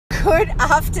Good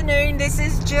afternoon, this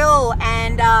is Jill,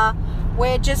 and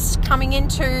we're just coming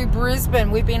into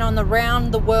Brisbane. We've been on the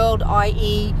round the world,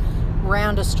 i.e.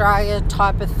 round Australia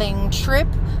type of thing trip.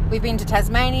 We've been to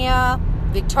Tasmania,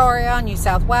 Victoria, New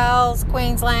South Wales,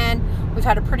 Queensland. We've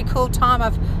had a pretty cool time.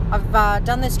 I've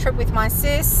done this trip with my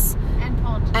sis.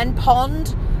 And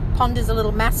Pond. Pond is a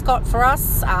little mascot for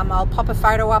us. I'll pop a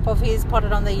photo up of his, put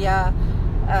it on the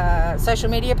social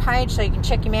media page so you can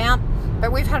check him out.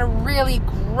 But we've had a really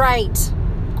great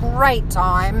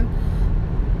time.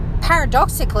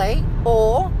 Paradoxically,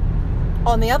 or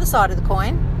on the other side of the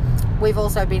coin, we've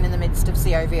also been in the midst of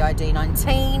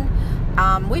COVID-19.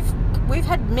 We've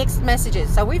had mixed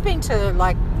messages. So we've been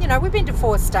to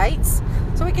 4 states,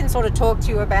 so we can sort of talk to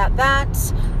you about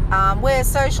that. We're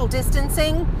social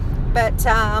distancing, but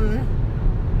I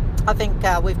think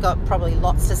we've got probably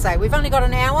lots to say. We've only got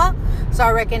an hour, so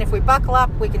I reckon if we buckle up,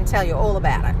 we can tell you all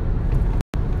about it.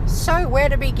 So where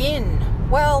to begin?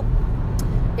 Well,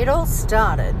 it all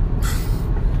started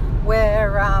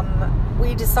where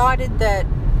we decided that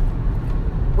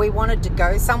we wanted to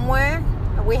go somewhere.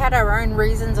 We had our own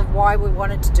reasons of why we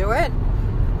wanted to do it,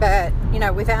 but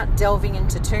without delving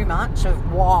into too much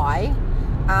of why,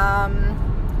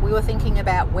 we were thinking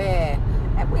about where.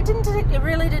 It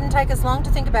really didn't take us long to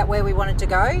think about where we wanted to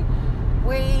go.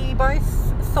 We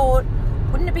both thought,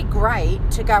 wouldn't it be great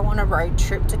to go on a road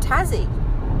trip to Tassie?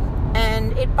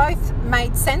 And it both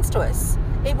made sense to us.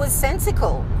 It was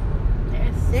sensical.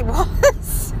 Yes. It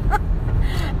was.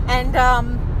 And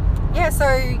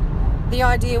so the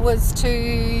idea was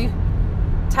to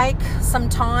take some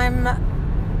time,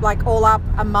 like all up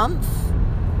a month.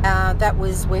 That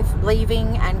was with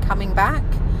leaving and coming back.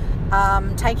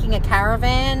 Taking a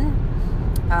caravan,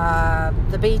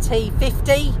 the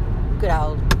BT50, good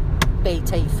old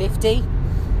BT50.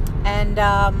 And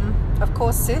of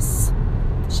course sis,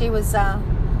 she's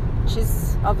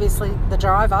obviously the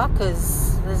driver,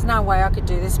 because there's no way I could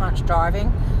do this much driving.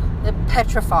 It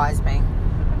petrifies me.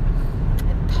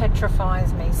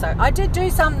 So I did do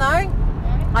some though.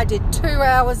 Yeah. I did 2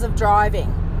 hours of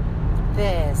driving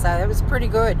there, so it was pretty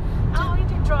good. Oh, you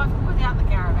did drive without the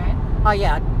caravan? Oh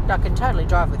yeah, I can totally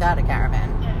drive without a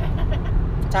caravan.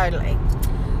 Yeah. Totally.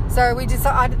 So we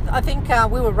decided, I think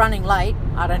we were running late.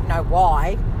 I don't know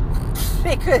why.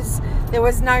 Because there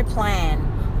was no plan.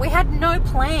 We had no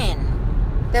plan.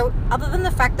 Other than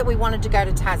the fact that we wanted to go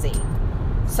to Tassie.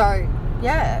 So,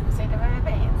 yeah. Seat of our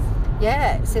pants.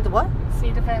 Yeah. See the what?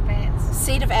 Seat of our pants.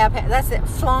 Seat of our pants. That's it.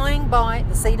 Flying by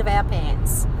the seat of our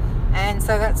pants. And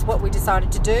so that's what we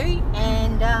decided to do.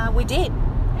 And we did.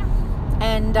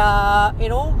 And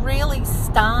it all really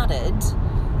started,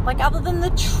 other than the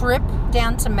trip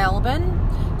down to Melbourne.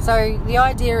 So the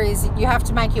idea is you have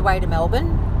to make your way to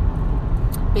Melbourne,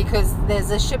 because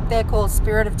there's a ship there called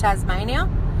Spirit of Tasmania.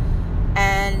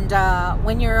 And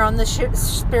when you're on the ship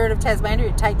Spirit of Tasmania,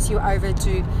 it takes you over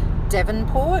to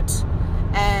Devonport,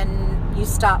 and you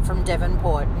start from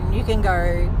Devonport. And you can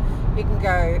go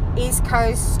East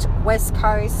Coast, West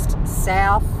Coast,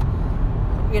 South.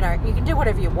 You can do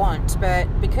whatever you want, but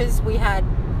because we had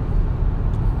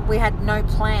no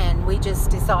plan, we just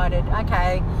decided,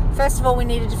 okay, first of all, we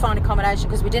needed to find accommodation,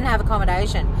 because we didn't have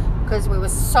accommodation, because we were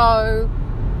so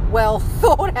well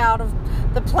thought out of,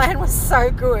 the plan was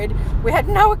so good. We had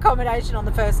no accommodation on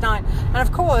the first night, and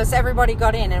of course everybody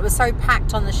got in, and it was so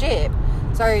packed on the ship.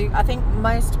 So I think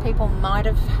most people might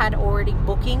have had already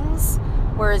bookings,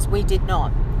 whereas we did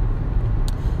not.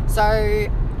 So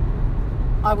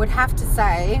I would have to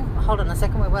say, hold on a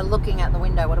second, we were looking out the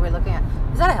window. What are we looking at?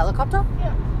 Is that a helicopter?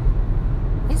 Yeah.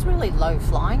 He's really low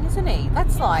flying, isn't he?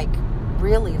 That's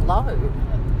really low.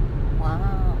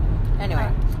 Wow. Anyway,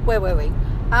 where were we?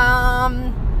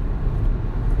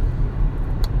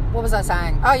 What was I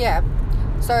saying? Oh yeah.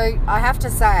 So I have to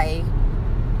say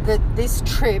that this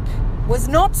trip was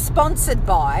not sponsored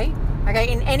by,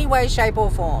 in any way, shape or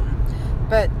form.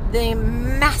 But the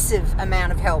massive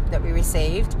amount of help that we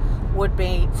received would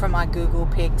be from my Google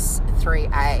Pix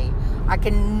 3a. I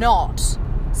cannot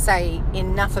say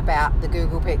enough about the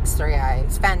Google Pix 3a.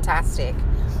 It's fantastic.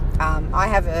 I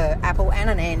have an Apple and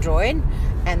an Android,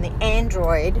 and the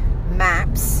Android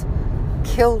maps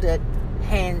killed it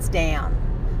hands down.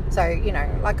 So,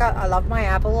 I love my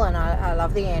Apple and I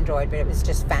love the Android, but it was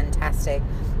just fantastic.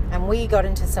 And we got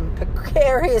into some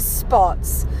precarious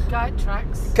spots. Goat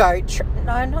tracks.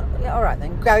 All right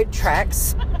then. Goat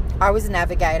tracks. I was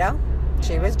navigator.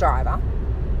 She was driver.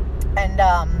 And,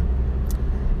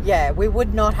 we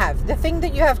would not have. The thing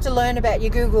that you have to learn about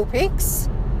your Google Pix,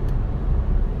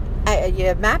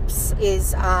 your maps,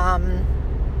 is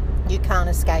you can't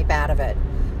escape out of it.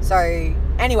 So,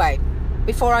 anyway,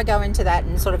 before I go into that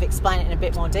and sort of explain it in a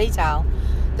bit more detail,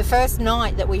 the first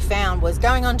night that we found was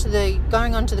going onto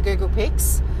the Google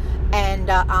Pics and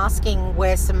asking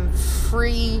where some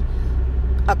free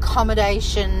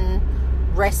accommodation,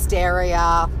 rest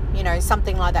area,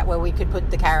 something like that where we could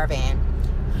put the caravan.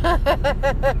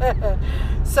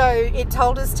 So it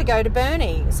told us to go to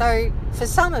Burnie. So for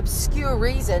some obscure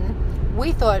reason,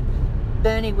 we thought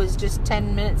Burnie was just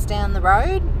 10 minutes down the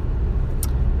road.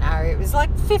 No, it was like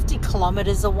 50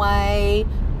 kilometres away,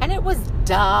 and it was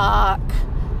dark,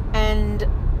 and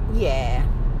yeah.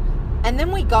 And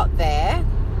then we got there,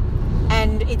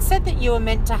 and it said that you were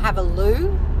meant to have a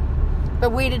loo,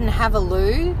 but we didn't have a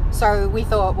loo, so we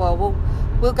thought, well,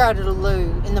 we'll go to the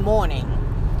loo in the morning.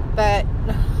 But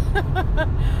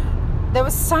there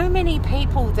were so many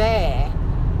people there,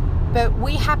 but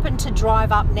we happened to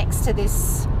drive up next to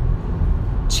this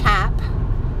chap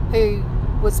who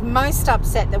was most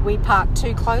upset that we parked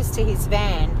too close to his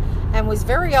van and was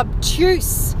very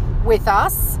obtuse with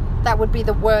us. That would be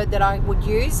the word that I would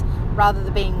use rather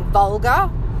than being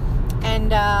vulgar.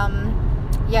 And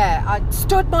I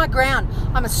stood my ground.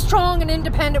 I'm a strong and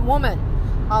independent woman.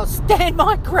 I'll stand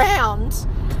my ground.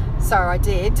 So I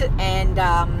did, and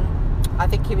I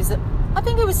think he was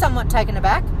somewhat taken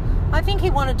aback. I think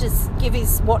he wanted to give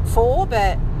his what for,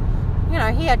 but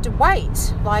he had to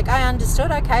wait. Like, I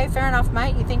understood. Okay, fair enough,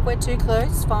 mate. You think we're too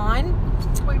close? Fine.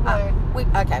 We were.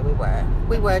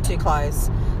 We were too close.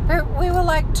 But we were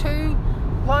like two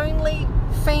lonely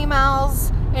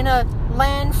females in a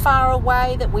land far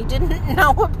away that we didn't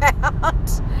know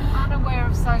about. Unaware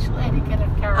of social etiquette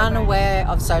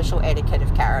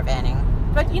of caravanning.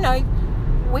 But,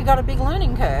 we got a big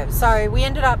learning curve. So we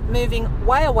ended up moving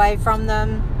way away from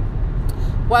them.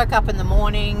 Woke up in the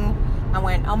morning and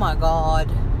went, oh my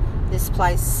God, this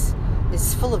place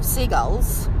is full of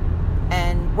seagulls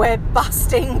and we're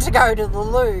busting to go to the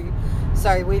loo.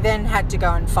 So we then had to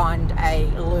go and find a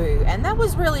loo. And that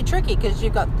was really tricky because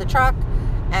you've got the truck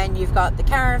and you've got the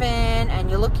caravan and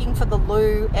you're looking for the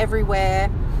loo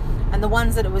everywhere. And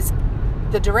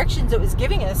the directions it was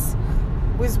giving us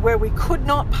was where we could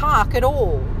not park at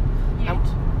all.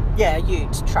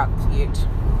 Truck ute.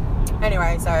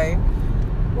 Anyway, so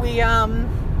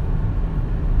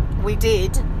we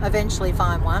did eventually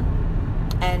find one,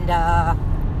 and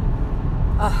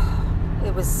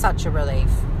it was such a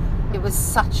relief.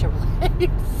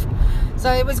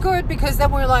 So it was good because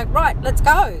then we were like, right, let's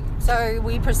go. So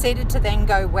we proceeded to then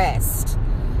go west,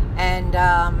 and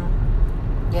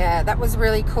that was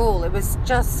really cool. It was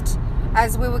just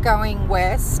as we were going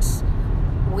west,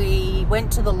 we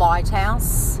went to the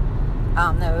lighthouse.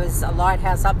 There was a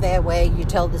lighthouse up there where you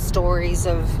tell the stories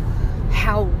of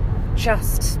how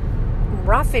just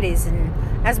rough it is, and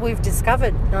as we've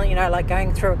discovered, like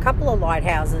going through a couple of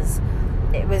lighthouses,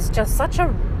 it was just such I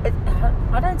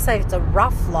don't say it's a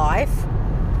rough life,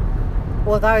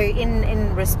 although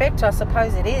in respect I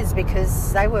suppose it is,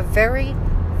 because they were very,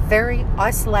 very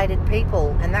isolated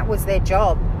people, and that was their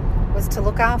job, was to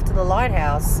look after the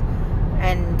lighthouse,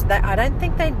 and I don't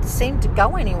think they seemed to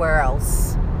go anywhere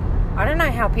else. I don't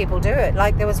know how people do it.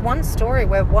 Like, there was one story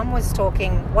where one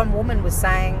woman was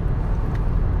saying,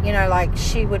 like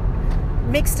she would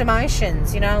mixed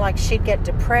emotions, like she'd get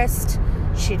depressed,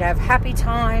 she'd have happy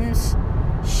times,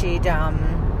 she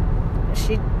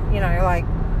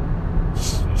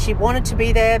wanted to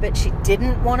be there, but she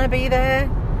didn't want to be there.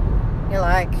 You're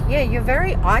like, yeah, you're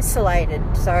very isolated.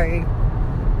 So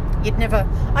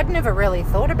I'd never really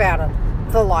thought about it.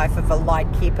 The life of a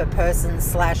lightkeeper person /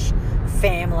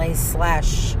 family /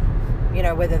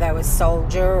 whether they were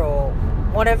soldier or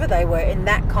whatever they were in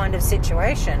that kind of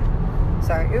situation.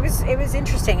 So it was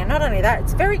interesting. And not only that,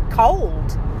 it's very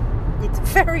cold. It's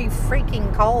very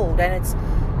freaking cold, and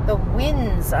the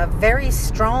winds are very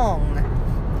strong,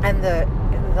 and the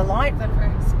light,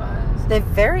 they're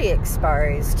very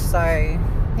exposed. So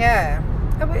yeah,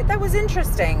 that was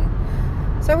interesting.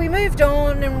 So we moved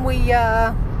on, and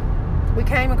we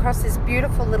came across this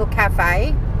beautiful little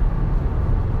cafe.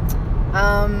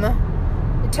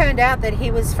 It turned out that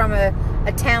he was from a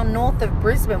town north of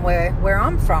Brisbane, where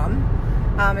I'm from,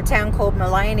 a town called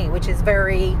Mullaney, which is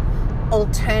very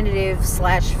alternative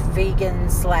 / vegan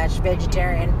 /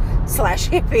 vegetarian /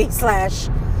 hippie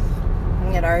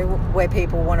 / where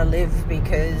people want to live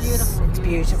because it's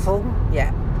beautiful.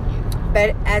 Yeah.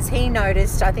 But as he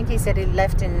noticed, I think he said he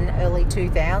left in early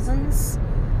 2000s.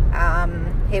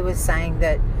 He was saying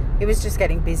that it was just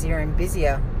getting busier and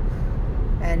busier.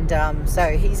 And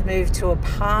so he's moved to a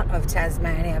part of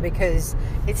Tasmania because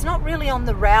it's not really on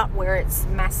the route where it's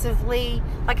massively...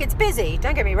 Like, it's busy,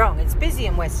 don't get me wrong. It's busy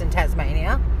in Western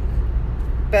Tasmania.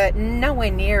 but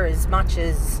nowhere near as much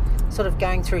as sort of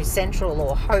going through Central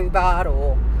or Hobart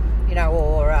or, you know,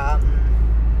 or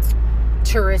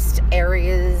tourist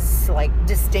areas, like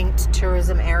distinct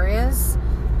tourism areas.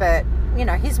 But, you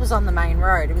know, his was on the main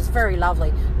road. It was very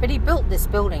lovely. But he built this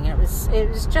building, and it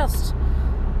was just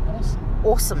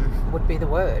awesome would be the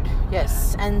word.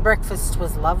 Yes. And breakfast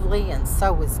was lovely, and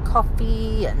so was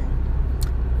coffee. And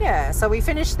yeah, so we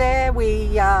finished there.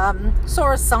 We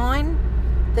saw a sign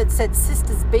that said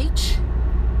Sisters Beach.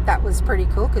 That was pretty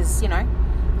cool because, you know,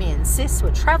 me and Sis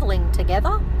were travelling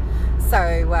together.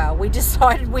 So we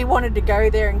decided we wanted to go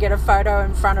there and get a photo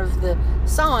in front of the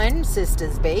sign,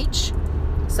 Sisters Beach.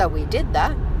 So we did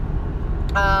that.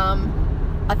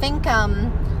 I think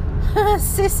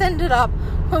Sis ended up,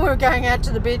 when we were going out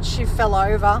to the beach, she fell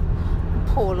over.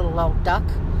 Poor little old duck.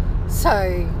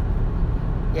 So,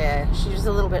 yeah, she was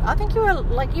a little bit, I think you were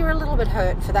a little bit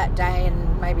hurt for that day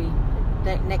and maybe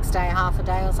the next day, half a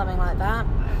day or something like that.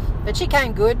 But she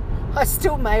came good. I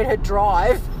still made her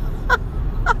drive.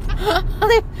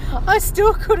 I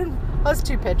still couldn't. I was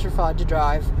too petrified to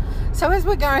drive. So as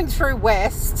we're going through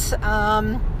West,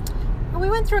 we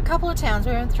went through a couple of towns.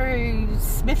 We went through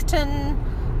Smithton.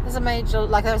 There's a major,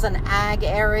 like there was an ag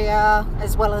area,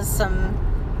 as well as some,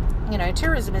 you know,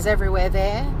 tourism is everywhere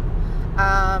there.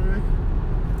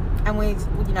 And we,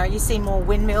 you know, you see more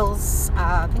windmills.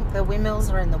 I think the windmills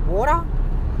are in the water.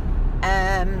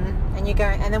 And you go,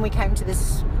 and then we came to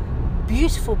this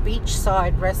beautiful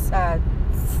beachside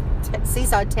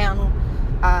seaside town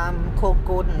called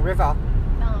Gordon River.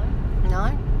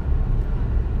 No?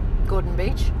 Gordon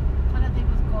Beach? I don't think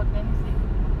it was Gordon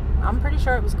anything. I'm pretty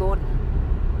sure it was Gordon.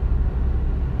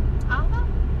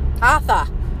 Arthur?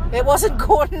 It wasn't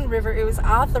Gordon River, it was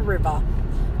Arthur River.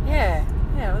 Yeah,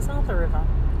 it was Arthur River.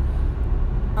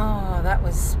 Oh, that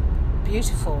was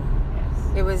beautiful.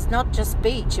 Yes. It was not just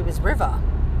beach, it was river.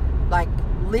 Like,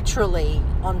 literally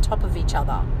on top of each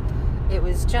other. It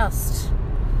was just...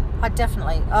 I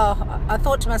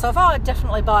thought to myself, I'd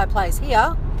definitely buy a place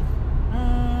here.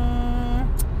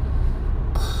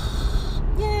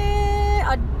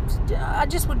 Yeah, I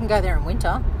just wouldn't go there in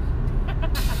winter.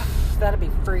 That'd be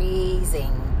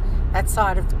freezing. That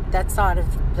side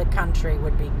of the country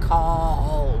would be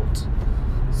cold.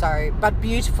 So, but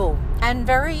beautiful and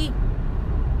very...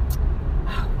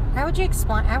 How would you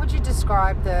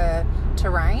describe the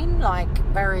terrain? Like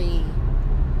very...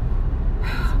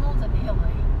 It's more than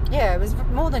hilly. Yeah, it was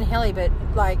more than hilly, but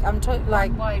like I'm talking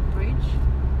like one-way bridge.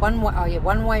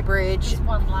 One-way bridge. Just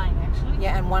one lane, actually.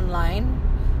 Yeah, and one lane.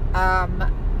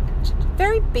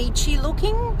 Very beachy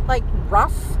looking, like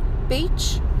rough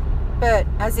beach, but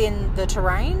as in the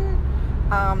terrain.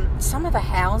 Some of the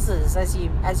houses, as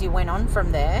you went on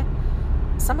from there,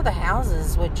 some of the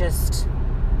houses were just...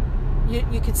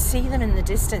 You could see them in the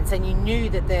distance, and you knew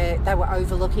that they were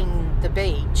overlooking the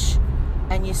beach,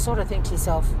 and you sort of think to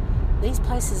yourself, these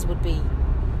places would be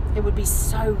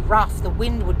so rough, the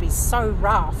wind would be so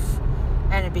rough,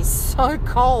 and it'd be so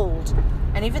cold,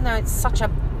 and even though it's such a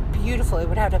beautiful, it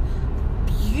would have a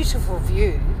beautiful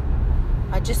view,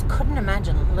 I just couldn't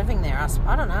imagine living there.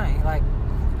 I don't know, like,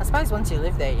 I suppose once you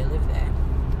live there, you live there.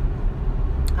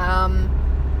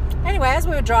 Anyway, as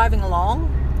we were driving along,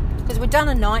 because we'd done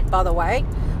a night, by the way.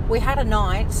 We had a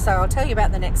night, so I'll tell you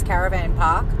about the next caravan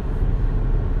park.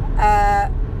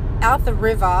 Arthur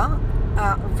River,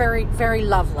 very, very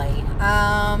lovely.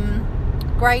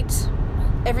 Great,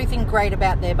 everything great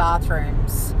about their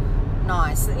bathrooms.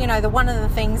 Nice. You know, one of the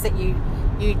things that you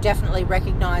definitely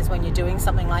recognise when you're doing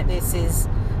something like this is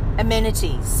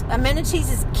amenities. Amenities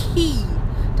is key.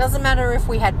 Doesn't matter if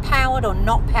we had powered or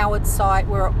not powered site,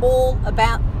 we're all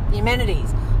about the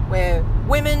amenities. Where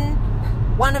women,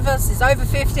 one of us is over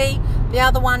 50, the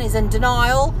other one is in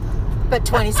denial, but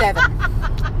 27.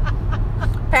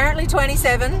 Apparently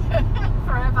 27.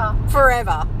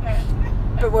 Forever. Yeah.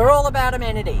 But we're all about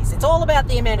amenities. It's all about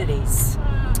the amenities.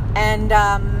 And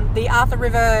the Arthur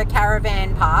River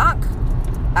Caravan Park,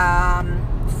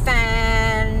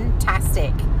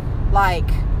 fantastic. Like,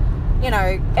 you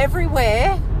know,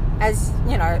 everywhere, as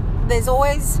you know, there's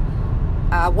always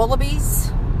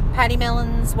wallabies, paddy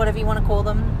melons, whatever you want to call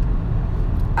them.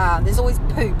 There's always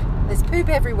poop. There's poop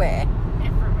everywhere.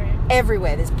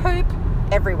 Everywhere. There's poop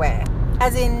everywhere.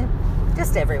 As in,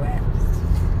 just everywhere.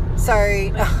 So,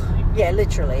 yeah,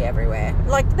 literally everywhere.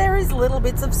 Like, there is little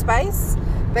bits of space,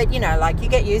 but, you know, like, you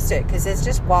get used to it because there's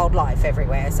just wildlife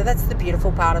everywhere. So that's the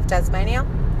beautiful part of Tasmania.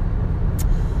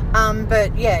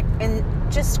 But, yeah, and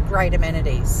just great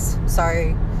amenities.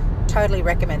 So, totally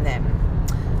recommend them.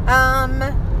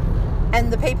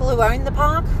 And the people who own the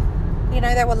park, you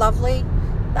know, they were lovely.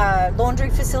 laundry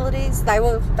facilities. They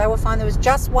were fine. There was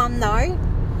just one though,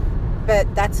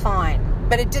 but that's fine.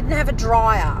 But it didn't have a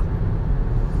dryer.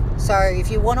 So if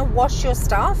you want to wash your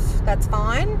stuff, that's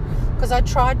fine. Because I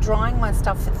tried drying my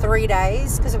stuff for 3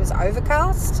 days because it was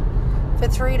overcast for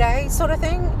 3 days sort of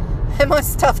thing. And my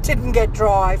stuff didn't get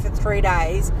dry for 3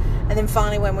 days. And then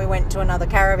finally when we went to another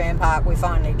caravan park, we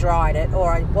finally dried it.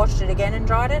 Or I washed it again and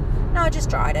dried it. No, I just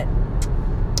dried it.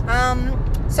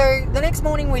 So the next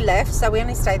morning we left. So we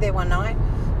only stayed there one night.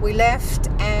 We left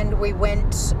and we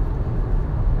went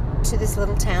to this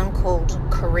little town called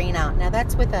Corina. Now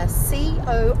that's with a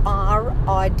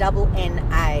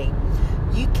Corina.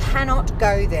 You cannot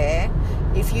go there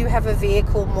if you have a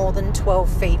vehicle more than 12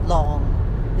 feet long.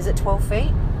 Is it 12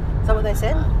 feet? Is that what they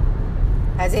said?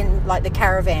 As in, like the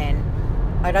caravan.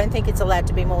 I don't think it's allowed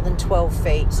to be more than 12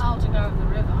 feet. Oh, to go over the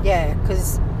river. Yeah,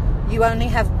 because you only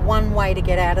have one way to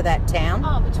get out of that town.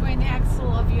 Oh, between the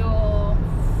axle of your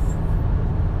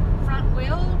front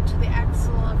wheel to the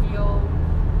axle of your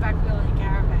back wheel on your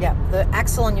caravan. Yeah, the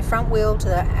axle on your front wheel to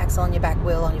the axle on your back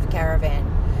wheel on your caravan.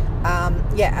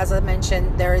 Yeah, as I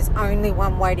mentioned, there is only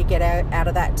one way to get out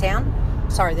of that town.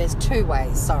 Sorry, there's two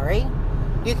ways, sorry.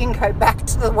 You can go back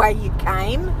to the way you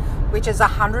came, which is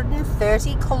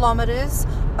 130 kilometres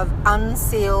of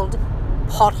unsealed,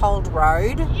 potholed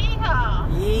road.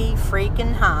 Yeehaw! Yee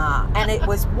freaking ha. And it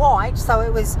was white, so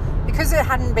it was, because it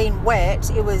hadn't been wet,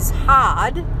 it was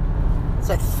hard.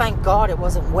 So thank God it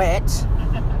wasn't wet.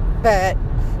 But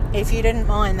if you didn't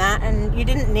mind that, and you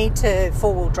didn't need to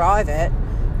four-wheel drive it,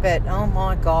 but oh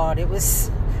my God, it's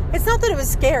not that it was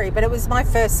scary, but it was my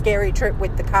first scary trip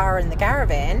with the car and the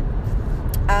caravan.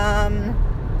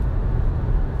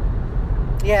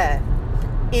 Yeah,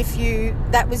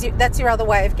 that's your other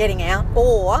way of getting out,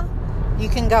 or you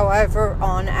can go over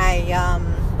on a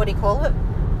what do you call it?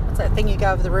 What's that thing you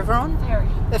go over the river on? Ferry.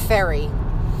 The ferry.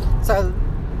 So,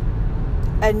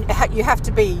 and you have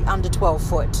to be under 12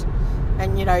 foot,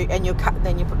 and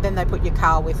then they put your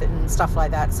car with it and stuff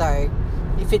like that. So,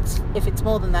 if it's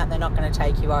more than that, they're not going to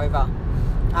take you over.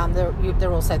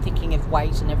 They're also thinking of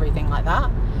weight and everything like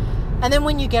that. And then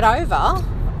when you get over,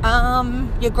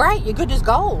 you're great. You're good as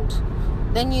gold.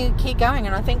 Then you keep going,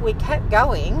 and I think we kept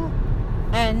going,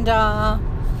 and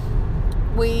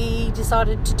we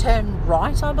decided to turn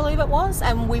right, I believe it was,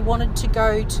 and we wanted to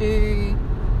go to,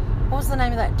 what was the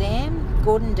name of that dam?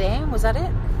 Gordon Dam, was that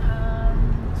it?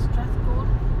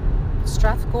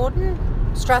 Strathgordon.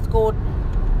 Strathgordon.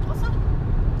 Was it?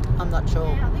 I'm not sure.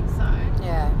 Yeah, I think so.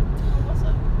 Yeah. Or was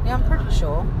it? Yeah, I'm pretty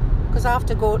sure. Because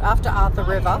after Arthur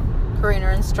River,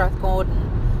 Corina and Strathgordon,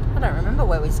 I don't remember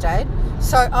where we stayed.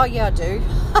 So, oh yeah, I do.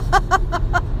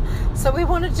 So we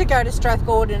wanted to go to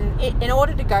Strathgordon. In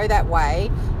order to go that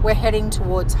way, we're heading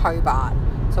towards Hobart.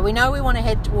 So we know we want to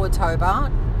head towards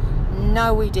Hobart.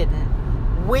 No, we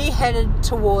didn't. We headed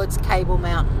towards Cradle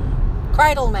Mountain.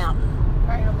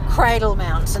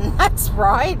 That's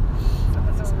right. So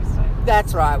that's where we stayed.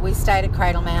 That's right. We stayed at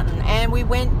Cradle Mountain, and we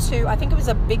went to, I think it was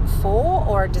a Big Four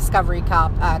or a Discovery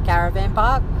caravan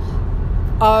park.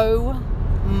 Oh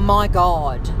my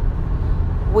God.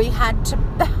 We had to,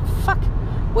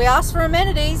 we asked for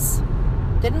amenities,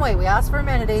 didn't we? We asked for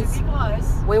amenities. To be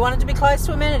close. We wanted to be close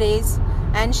to amenities,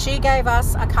 and she gave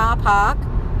us a car park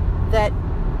that,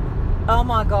 oh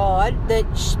my God, that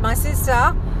my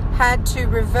sister had to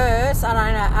reverse.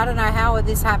 I don't know how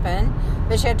this happened,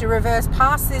 but she had to reverse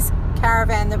past this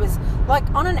caravan that was like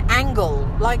on an angle.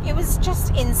 Like, it was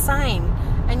just insane.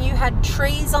 And you had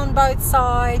trees on both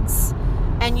sides,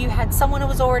 and you had someone who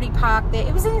was already parked there.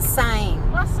 It was insane.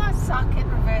 Must I suck at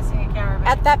reversing a caravan?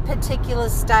 At that particular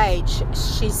stage,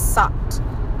 she sucked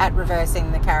at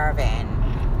reversing the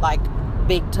caravan. Like,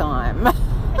 big time.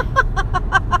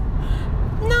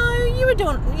 No, you were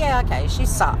doing, yeah, okay, she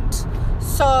sucked.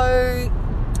 So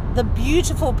the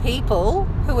beautiful people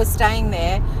who were staying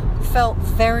there felt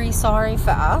very sorry for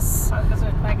us. Because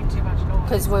we were making too much noise.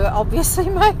 Because we were obviously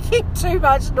making too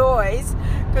much noise.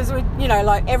 Because we,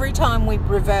 like every time we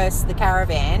reversed the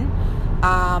caravan,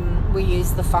 we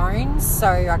used the phones. So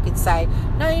I could say,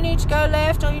 no, you need to go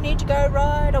left, or you need to go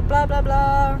right, or blah, blah,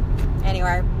 blah.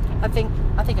 Anyway, I think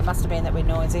it must have been that we're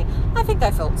noisy. I think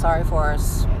they felt sorry for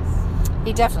us. Yes.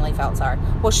 He definitely felt sorry.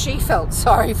 Well, she felt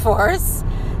sorry for us.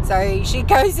 So she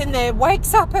goes in there,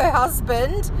 wakes up her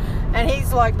husband, and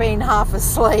he's like being half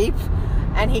asleep,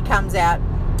 and he comes out.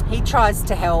 He tries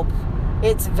to help.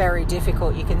 It's very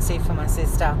difficult, you can see, for my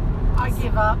sister. I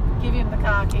give up. Give him the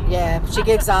car keys. Yeah, she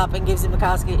gives up and gives him the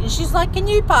car key. And she's like, can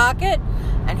you park it?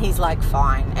 And he's like,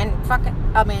 fine. And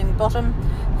bottom,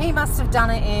 he must have done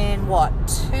it in,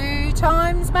 2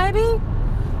 times maybe?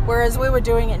 Whereas we were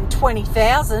doing it in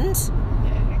 20,000.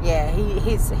 Yeah. Yeah,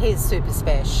 he's super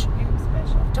special. He was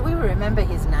special. Do we remember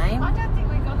his name? I don't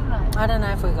think we got a name. I don't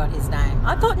know if we got his name.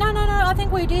 I thought no, I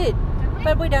think we did, Did we?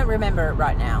 but we don't remember it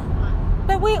right now. No.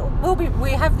 But we'll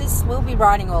be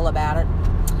writing all about it.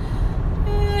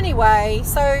 Anyway,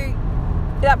 so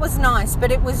that was nice,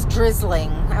 but it was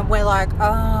drizzling, and we're like,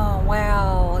 oh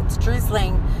wow, it's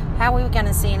drizzling. How are we going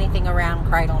to see anything around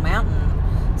Cradle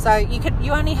Mountain? So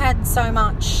you only had so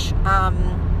much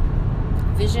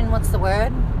vision. What's the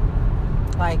word?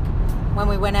 Like when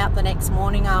we went out the next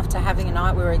morning after having a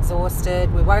night, we were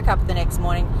exhausted. We woke up the next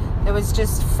morning. There was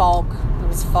just fog. It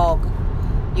was fog.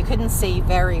 You couldn't see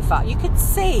very far. You could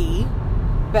see,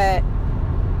 but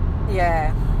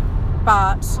yeah,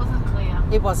 but Wasn't clear.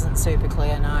 it wasn't super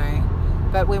clear, no.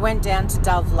 But we went down to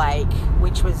Dove Lake,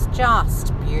 which was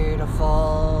just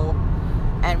beautiful.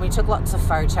 And we took lots of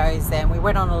photos there. And we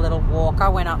went on a little walk. I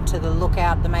went up to the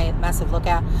lookout, the massive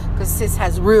lookout, because Sis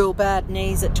has real bad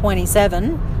knees at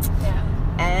 27. Yeah.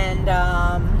 And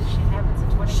Shit happens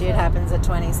at 27. shit happens at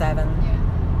 27. Yeah.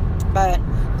 But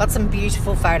got some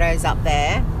beautiful photos up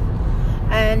there.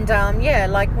 And yeah,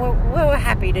 like we were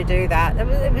happy to do that.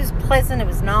 It was pleasant. It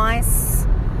was nice.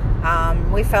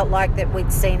 We felt like that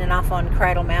we'd seen enough on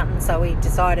Cradle Mountain, so we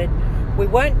decided we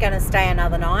weren't going to stay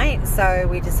another night. So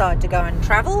we decided to go and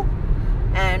travel,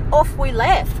 and off we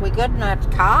left. We got in our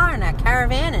car and our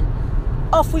caravan, and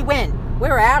off we went. We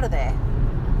were out of there,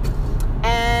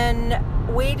 and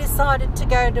we decided to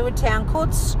go to a town called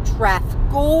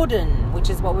Strathgordon, which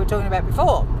is what we were talking about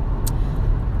before.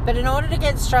 But in order to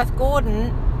get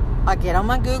Strathgordon, I get on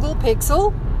my Google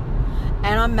Pixel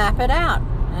and I map it out.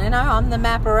 You know, I'm the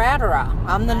mapper-outerer.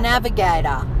 I'm the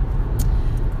navigator.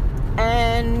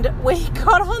 And we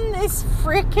got on this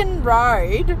freaking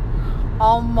road.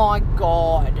 Oh my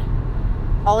God.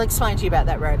 I'll explain to you about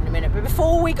that road in a minute. But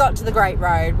before we got to the Great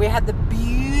Road, we had the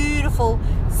beautiful,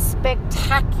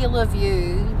 spectacular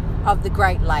view of the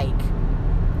Great Lake.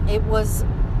 It was,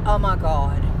 oh my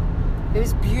God. It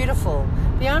was beautiful.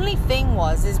 The only thing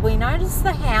is we noticed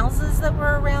the houses that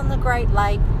were around the Great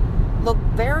Lake looked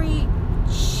very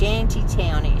shanty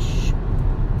townish.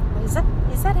 Is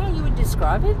that how you would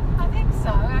describe it? I think so.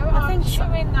 I'm think so.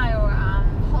 assuming they were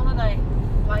holiday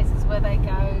places where they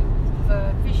go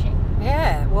for fishing.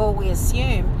 Yeah, well, we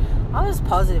assume. I was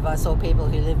positive I saw people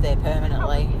who lived there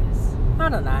permanently. Probably is. I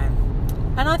don't know.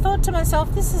 And I thought to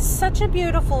myself, this is such a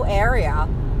beautiful area.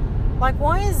 Like,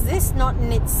 why is this not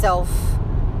in itself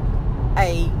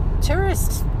a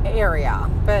tourist area?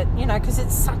 But, you know, because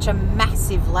it's such a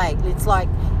massive lake.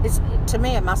 To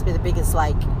me, it must be the biggest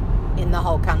lake in the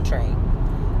whole country.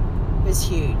 It was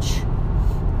huge.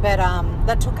 But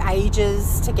that took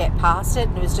ages to get past it,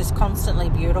 and it was just constantly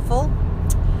beautiful.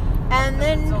 And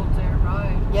then... It's all dirt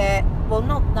road. Yeah, well,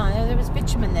 no, there was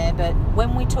bitumen there, but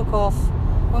when we took a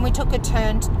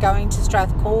turn going to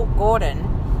Strathgordon,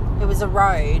 it was a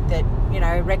road that, you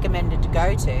know, recommended to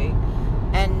go to.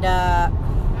 And,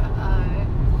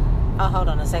 oh, hold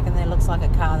on a second, there looks like a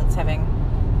car that's having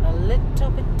a little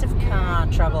bit of car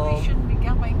trouble. We shouldn't be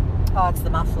going. Oh, it's the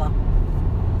muffler.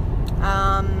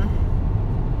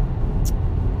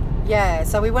 Yeah,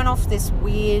 so we went off this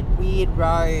weird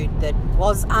road that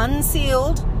was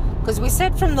unsealed, because we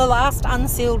said from the last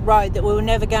unsealed road that we were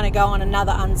never going to go on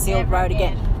another unsealed road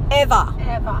again. Ever.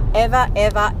 No.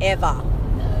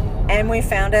 And we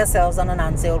found ourselves on an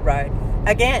unsealed road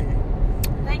again.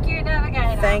 Thank you,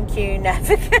 navigator. Thank you,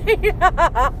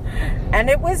 navigator. And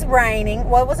it was raining.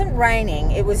 Well, it wasn't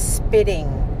raining. It was spitting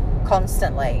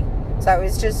constantly. So it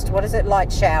was just, what is it,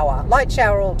 light shower. Light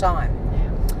shower all the time. Yeah.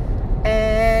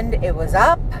 And it was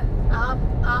up. Up.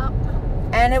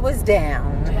 And it was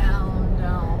down.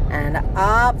 Down. And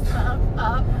up.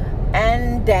 Up.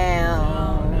 And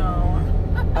down.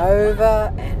 Down.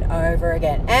 Over and over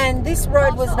again. And this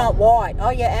road was not wide.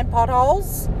 Oh, yeah, and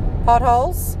potholes.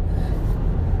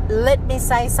 Let me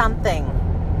say something.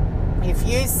 If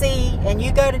you see, and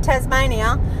you go to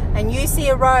Tasmania, and you see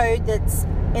a road that's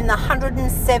in the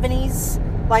 170s,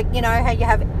 like, you know, how you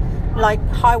have, like,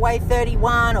 Highway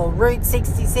 31 or Route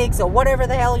 66 or whatever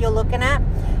the hell you're looking at,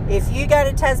 if you go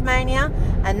to Tasmania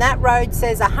and that road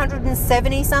says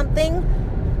 170 something,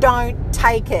 don't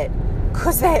take it,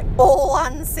 because they're all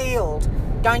unsealed.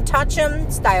 Don't touch them,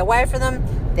 stay away from them,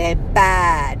 they're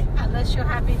bad. Unless you're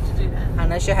happy to do that.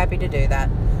 Unless you're happy to do that.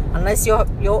 Unless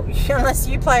happen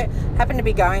to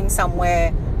be going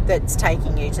somewhere that's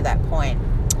taking you to that point.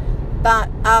 But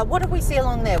what did we see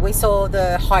along there? We saw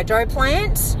the hydro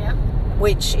plant, Yep.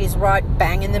 which is right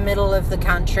bang in the middle of the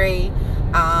country.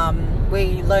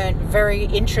 We learned very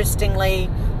interestingly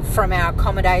from our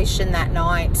accommodation that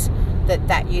night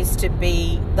that used to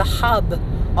be the hub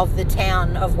of the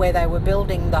town of where they were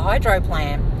building the hydro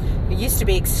plant. It used to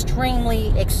be extremely,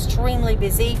 extremely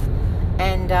busy,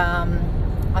 and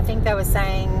I think they were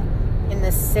saying in the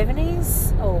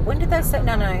 70s, or when did they say?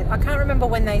 No, I can't remember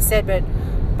when they said, but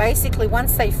basically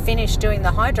once they finished doing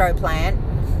the hydro plant,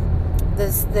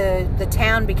 the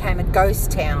town became a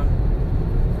ghost town,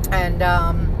 and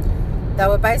they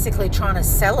were basically trying to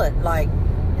sell it. Like,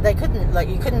 they couldn't, like,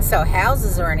 you couldn't sell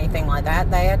houses or anything like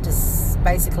that. They had to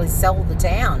basically sell the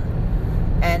town.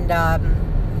 And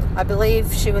I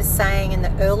believe she was saying in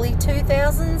the early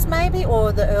 2000s maybe,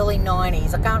 or the early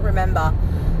 90s, I can't remember.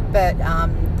 But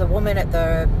the woman at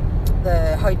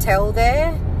the hotel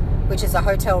there, which is a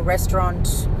hotel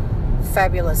restaurant,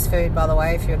 fabulous food, by the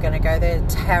way, if you're going to go there,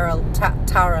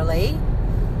 Tara Lee,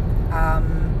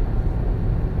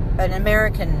 an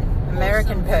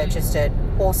American purchased it.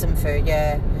 Awesome food,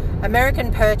 yeah.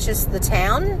 American purchased the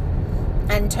town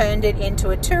and turned it into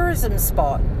a tourism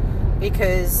spot,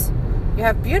 because you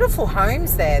have beautiful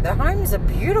homes there. The homes are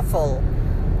beautiful,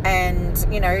 and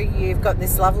you know, you've got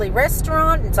this lovely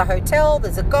restaurant, it's a hotel,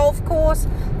 there's a golf course.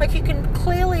 Like, you can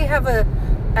clearly have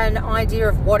an idea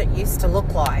of what it used to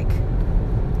look like.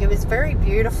 It was very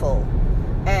beautiful.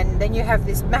 And then you have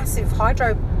this massive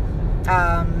hydro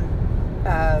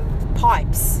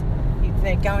pipes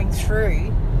they're going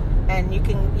through, and you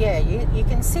can you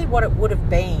can see what it would have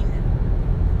been.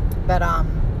 But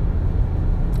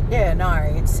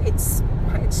it's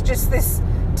just this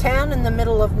town in the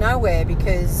middle of nowhere,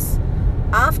 because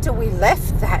after we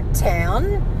left that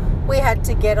town, we had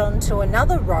to get onto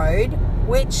another road,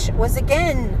 which was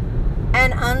again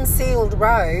an unsealed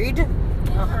road.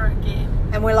 Never again.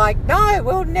 And we're like, no,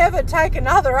 we'll never take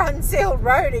another unsealed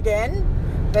road again.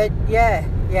 But yeah.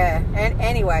 And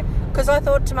anyway, because I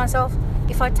thought to myself,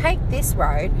 if I take this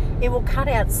road, it will cut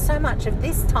out so much of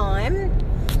this time.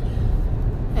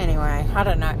 Anyway, I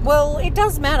don't know. Well, it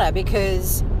does matter,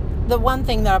 because the one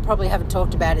thing that I probably haven't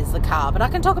talked about is the car, but I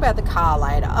can talk about the car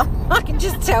later. I can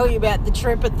just tell you about the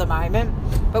trip at the moment.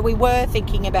 But we were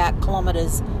thinking about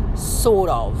kilometres, sort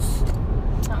of.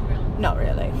 Not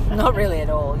really at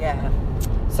all, yeah.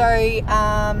 So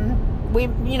we,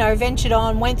 ventured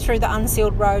on, went through the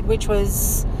unsealed road, which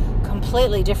was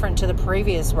completely different to the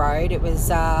previous road. It was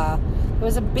there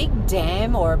was a big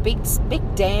dam, or a big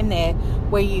dam there,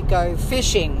 where you go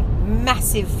fishing,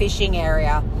 massive fishing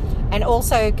area, and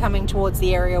also coming towards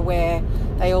the area where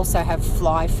they also have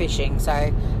fly fishing.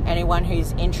 So anyone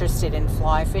who's interested in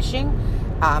fly fishing,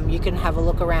 you can have a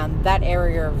look around that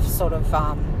area of sort of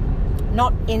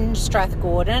not in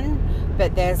Strathgordon,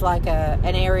 but there's like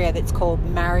an area that's called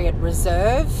Marriott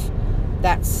Reserve.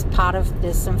 That's part of,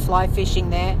 there's some fly fishing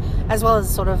there, as well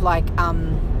as sort of like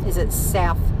is it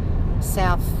south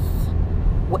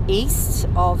east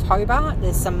of Hobart.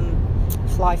 There's some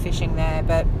fly fishing there.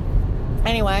 But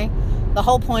anyway, the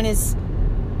whole point is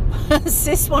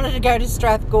Sis wanted to go to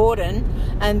Strathgordon,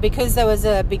 and because there was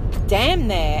a big dam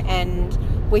there, and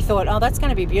we thought, oh, that's going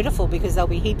to be beautiful because there'll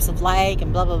be heaps of lake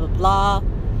and blah, blah, blah, blah.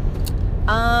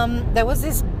 There was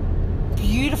this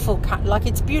beautiful,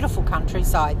 it's beautiful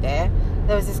countryside there.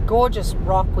 There was this gorgeous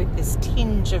rock with this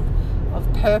tinge of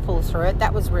purple through it.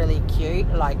 That was really cute.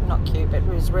 Not cute, but it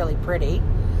was really pretty.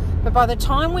 But by the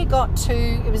time we got to,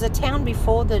 it was a town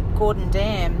before the Gordon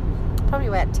Dam, probably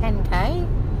about 10k. I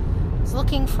was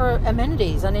looking for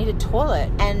amenities. I needed toilet,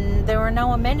 and there were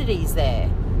no amenities there.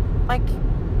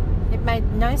 It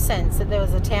made no sense that there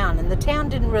was a town, and the town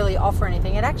didn't really offer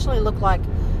anything. It actually looked like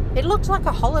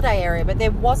a holiday area, but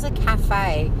there was a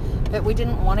cafe, but we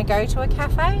didn't want to go to a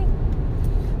cafe.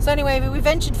 So anyway, we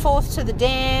ventured forth to the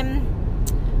dam.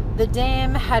 The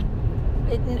dam had,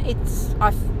 in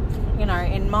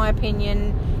my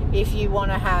opinion, if you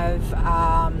want to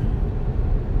have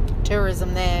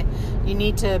tourism there, you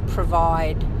need to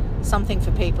provide something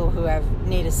for people who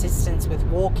need assistance with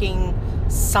walking,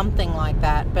 something like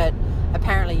that. But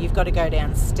apparently you've got to go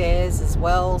downstairs as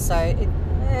well, so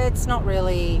it's not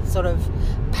really sort of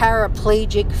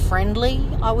paraplegic friendly,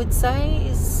 I would say,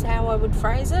 is how I would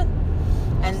phrase it.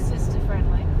 And sister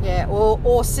friendly. Yeah,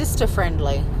 or sister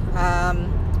friendly,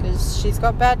 because she's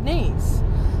got bad knees.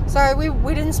 So we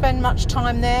didn't spend much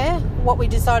time there. What we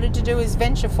decided to do is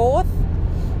venture forth,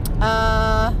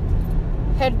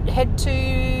 head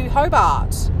to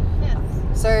Hobart. Yes.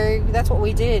 So that's what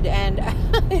we did, and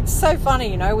it's so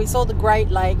funny, we saw the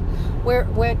Great Lake.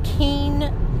 We're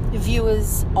keen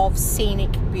viewers of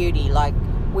scenic beauty.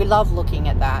 We love looking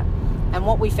at that. And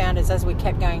what we found is, as we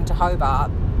kept going to Hobart,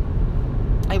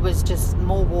 it was just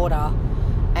more water,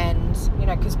 and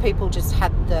because people just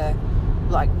had the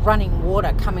running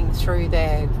water coming through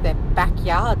their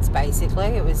backyards. Basically,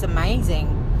 it was amazing.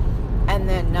 And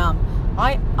then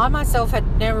I myself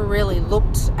had never really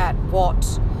looked at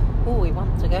what... Oh, we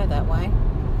want to go that way.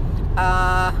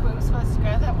 We were supposed to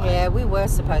go that way. Yeah, we were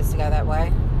supposed to go that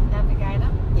way. Navigator.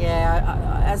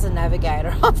 Yeah, as a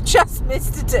navigator, I've just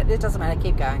missed it. It doesn't matter.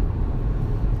 Keep going.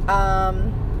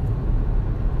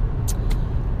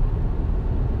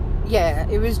 Yeah,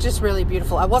 it was just really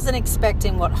beautiful. I wasn't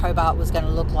expecting what Hobart was going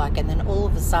to look like, and then all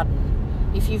of a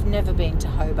sudden, if you've never been to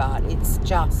Hobart, it's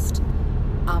just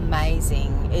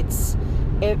amazing.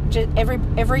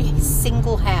 Every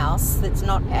single house that's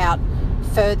not out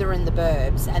further in the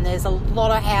burbs, and there's a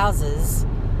lot of houses,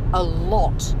 a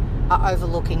lot are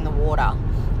overlooking the water,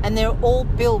 and they're all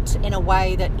built in a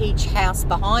way that each house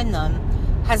behind them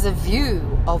has a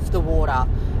view of the water,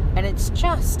 and it's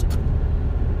just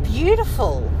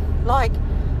beautiful. Like,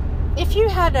 if you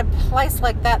had a place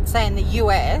like that, say in the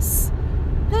US,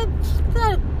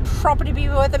 the property be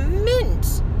worth a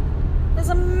mint. It's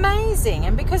amazing.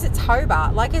 And because it's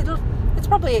Hobart, like, it's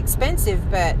probably expensive,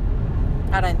 but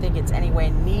I don't think it's anywhere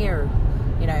near,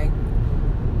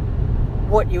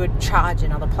 what you would charge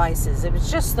in other places. It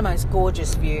was just the most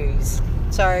gorgeous views.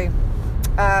 So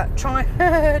trying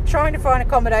to find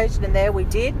accommodation in there, we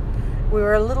did. We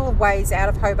were a little ways out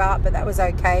of Hobart, but that was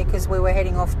okay because we were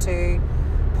heading off to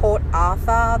Port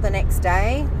Arthur the next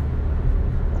day.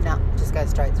 No, just go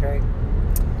straight through.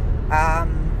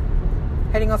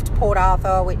 Heading off to Port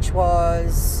Arthur, which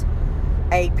was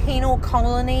a penal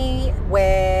colony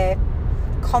where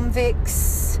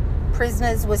convicts,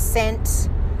 prisoners were sent,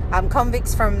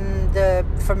 convicts from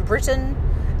Britain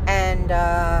and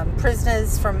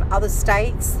prisoners from other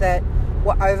states that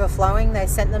were overflowing. They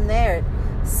sent them there. It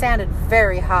sounded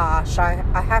very harsh, I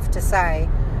have to say,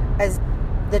 as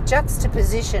the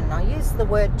juxtaposition, I used the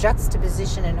word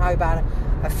juxtaposition in Hobart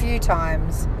a few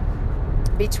times,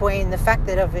 between the fact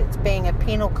that of it being a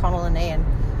penal colony and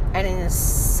in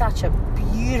such a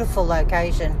beautiful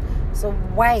location. It's a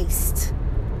waste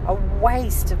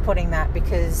of putting that,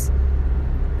 because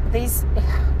these,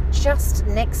 just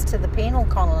next to the penal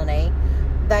colony,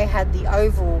 they had the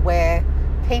Oval where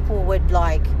people would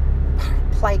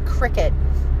play cricket.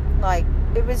 Like,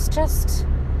 it was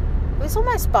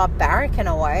almost barbaric in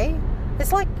a way.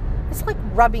 It's like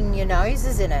rubbing your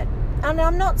noses in it. And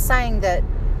I'm not saying that,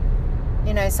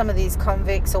 some of these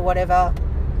convicts or whatever,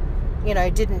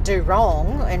 didn't do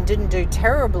wrong and didn't do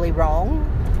terribly wrong.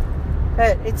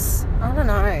 But it's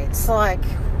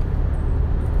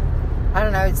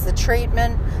the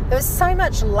treatment. There was so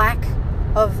much lack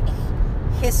of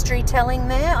history telling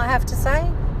there, I have to say.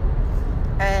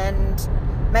 And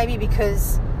maybe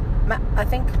because I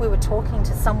think we were talking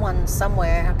to someone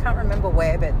somewhere, I can't remember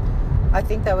where, but I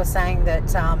think they were saying that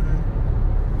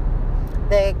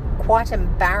they're quite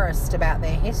embarrassed about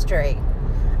their history.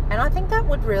 And I think that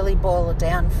would really boil it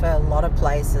down for a lot of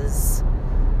places.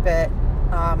 But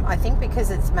I think because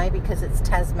it's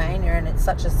Tasmania and it's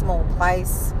such a small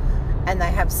place and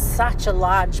they have such a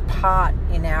large part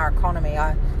in our economy,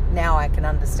 now I can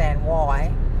understand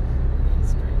why.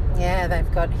 Yeah,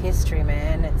 they've got history,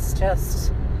 man. It's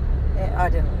just, I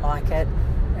didn't like it.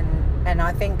 And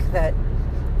I think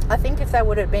if they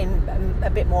would have been a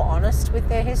bit more honest with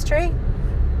their history,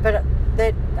 but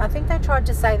I think they tried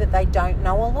to say that they don't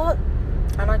know a lot,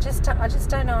 and I just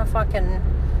don't know if I can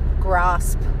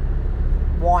grasp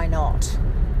why not.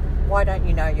 Why don't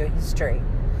you know your history?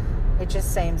 It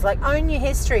just seems like, own your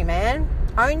history, man.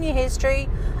 Own your history.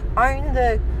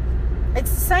 It's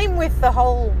the same with the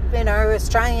whole,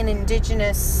 Australian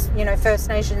Indigenous, First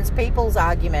Nations peoples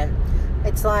argument.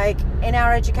 It's like in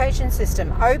our education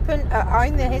system,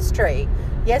 own the history.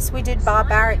 Yes, we did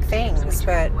barbaric things,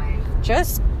 but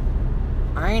just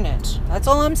own it. That's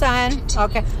all I'm saying.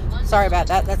 Okay, sorry about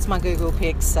that. That's my Google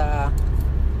Pics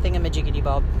thingamajiggity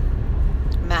bob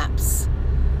maps.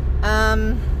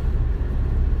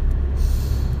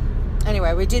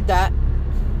 Anyway, we did that.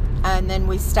 And then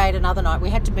we stayed another night. We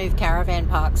had to move caravan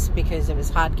parks because it was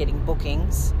hard getting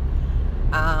bookings.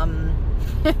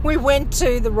 We went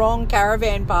to the wrong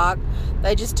caravan park.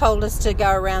 They just told us to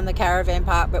go around the caravan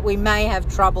park, but we may have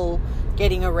trouble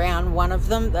getting around one of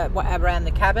them, around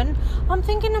the cabin. I'm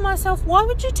thinking to myself, why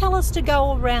would you tell us to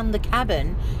go around the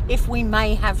cabin if we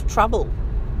may have trouble?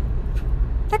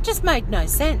 That just made no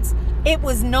sense. It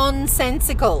was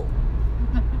nonsensical.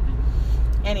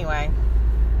 Anyway,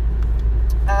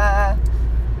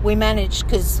 we managed,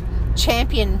 because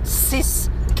champion cis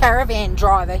caravan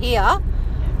driver here,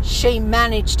 she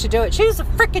managed to do it. She was a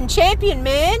freaking champion,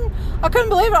 man. I couldn't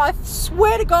believe it. I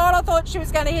swear to God, I thought she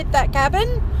was going to hit that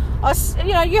cabin.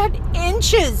 You had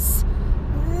inches,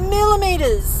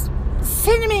 millimeters,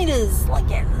 centimeters,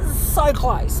 so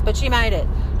close, but she made it.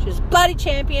 She was bloody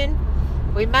champion.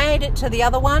 We made it to the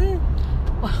other one,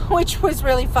 which was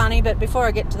really funny. But before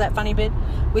I get to that funny bit,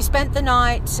 we spent the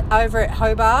night over at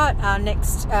Hobart, our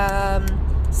next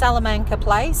Salamanca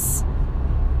place.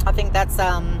 I think that's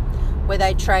where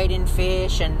they trade in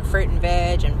fish and fruit and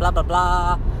veg and blah, blah,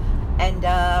 blah. And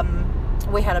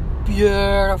we had a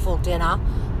beautiful dinner.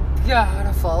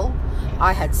 Beautiful.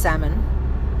 I had salmon.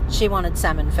 She wanted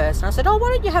salmon first. And I said, oh, why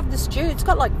don't you have the stew? It's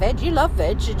got like veg. You love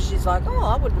veg. And she's like, oh,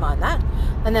 I wouldn't mind that.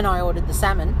 And then I ordered the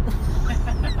salmon.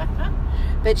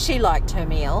 But she liked her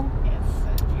meal. Yes,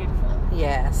 so beautiful.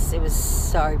 Yes, it was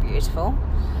so beautiful.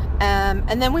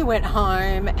 And then we went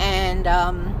home and,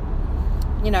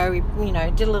 we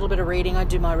did a little bit of reading. I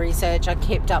do my research. I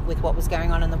kept up with what was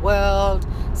going on in the world.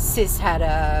 Sis had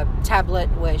a tablet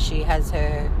where she has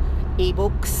her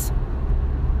ebooks.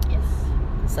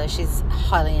 So she's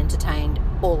highly entertained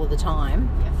all of the time.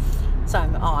 Yes. So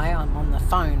I'm on the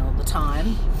phone all the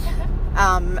time.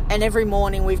 And every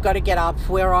morning we've got to get up.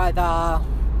 We're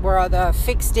either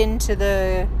fixed into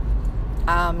the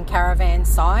caravan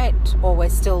site, or we're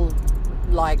still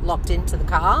like locked into the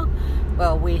car.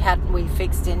 Well, we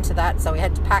fixed into that, so we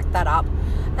had to pack that up.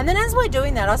 And then as we're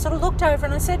doing that, I sort of looked over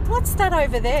and I said, what's that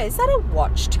over there? Is that a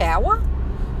watchtower?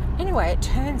 Anyway, it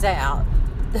turns out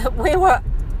that we were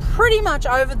pretty much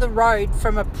over the road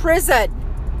from a prison.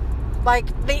 Like,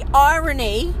 the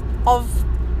irony of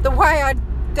the way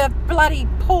the bloody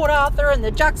Port Arthur and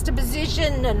the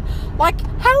juxtaposition, and like,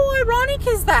 how ironic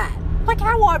is that? Like,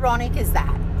 how ironic is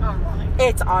that? Ironic.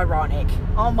 It's ironic.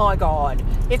 Oh my God.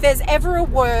 If there's ever a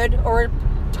word or a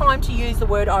time to use the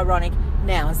word ironic,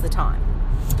 now is the time.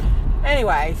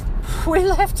 Anyway, we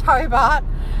left Hobart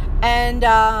and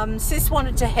Sis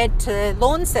wanted to head to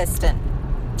Launceston,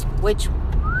 which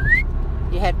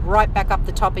you head right back up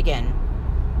the top again,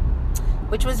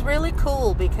 which was really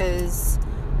cool because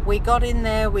we got in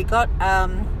there, we got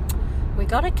a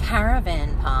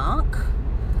caravan park,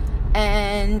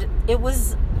 and it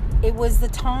was the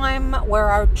time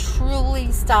where I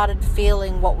truly started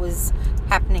feeling what was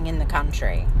happening in the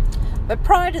country. But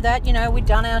prior to that, we'd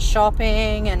done our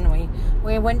shopping and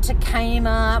we went to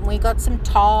Kmart and we got some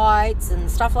tights and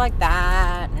stuff like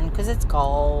that, and because it's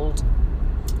cold.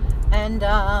 And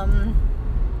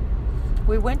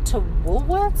we went to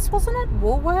Woolworths, wasn't it?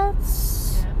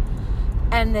 Woolworths? Yeah.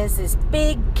 And there's this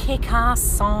big kick-ass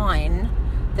sign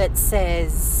that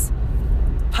says,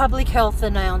 public health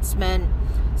announcement,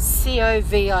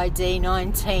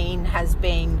 COVID-19 has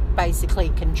been basically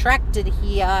contracted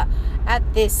here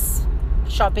at this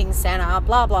shopping centre,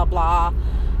 blah, blah, blah.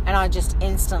 And I just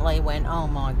instantly went, oh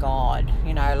my God,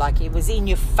 like it was in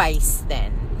your face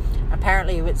then.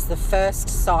 Apparently it's the first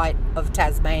site of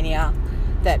Tasmania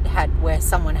where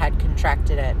someone had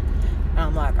contracted it. And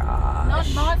I'm like, Not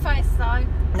my face though.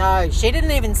 No, she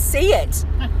didn't even see it.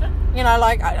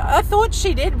 I thought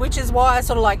she did, which is why I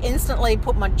sort of like instantly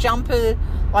put my jumper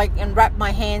and wrapped my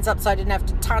hands up so I didn't have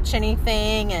to touch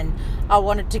anything. And I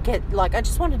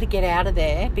just wanted to get out of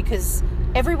there because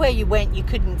everywhere you went, you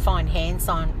couldn't find hand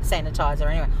sanitizer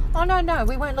anyway. Oh, no,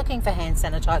 we weren't looking for hand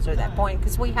sanitizer at that point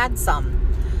because we had some.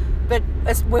 But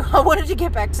I wanted to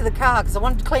get back to the car because I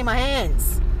wanted to clean my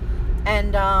hands.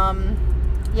 And,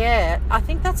 I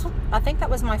think that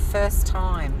was my first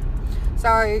time.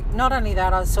 So not only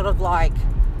that, I was sort of like,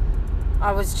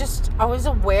 I was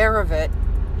aware of it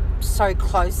so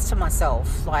close to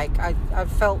myself. Like I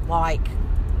felt like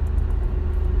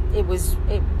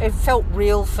it felt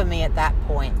real for me at that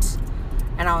point.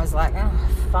 And I was like, oh,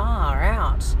 far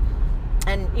out.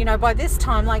 And, by this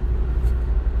time, like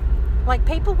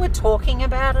people were talking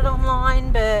about it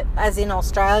online, but as in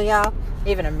Australia,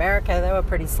 even America, they were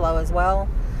pretty slow as well.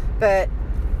 But,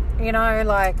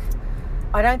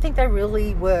 I don't think they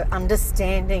really were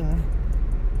understanding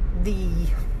the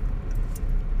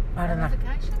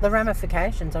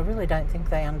ramifications. I really don't think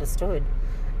they understood.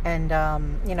 And,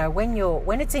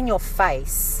 when it's in your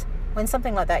face, when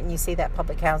something like that and you see that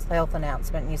public health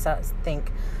announcement and you start to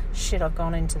think, shit, I've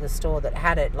gone into the store that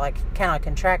had it, like, can I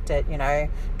contract it,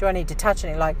 do I need to touch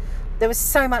it? Like, there was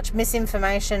so much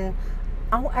misinformation.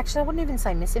 Oh, actually, I wouldn't even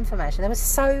say misinformation. There was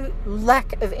so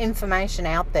lack of information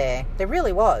out there. There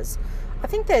really was. I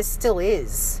think there still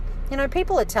is.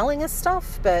 People are telling us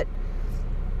stuff, but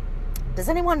does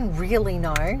anyone really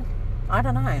know? I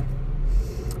don't know.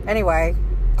 Anyway,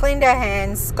 cleaned our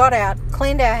hands, got out,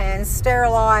 cleaned our hands,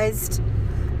 sterilised.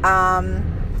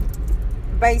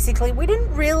 Basically, we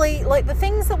didn't really, the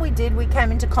things that we did, we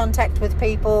came into contact with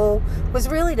people, was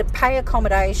really to pay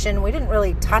accommodation. We didn't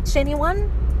really touch anyone.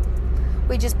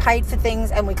 We just paid for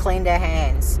things and we cleaned our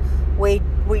hands. We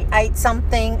we ate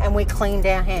something, and we cleaned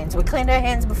our hands. We cleaned our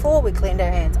hands before, we cleaned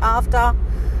our hands after.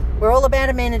 We're all about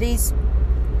amenities.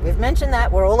 We've mentioned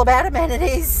that. We're all about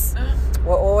amenities.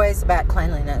 We're always about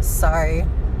cleanliness. So,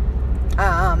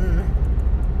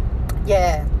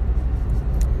 yeah.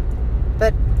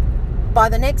 But by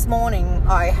the next morning,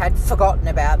 I had forgotten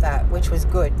about that, which was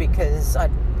good because I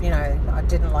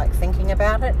didn't like thinking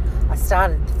about it. I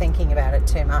started thinking about it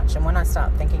too much, and when I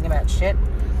start thinking about shit,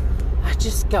 I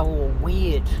just go all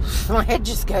weird. My head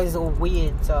just goes all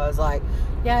weird. So I was like,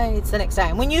 yay, it's the next day.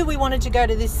 And we knew we wanted to go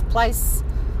to this place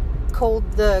called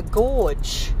the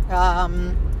Gorge.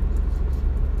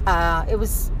 It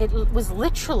was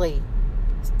literally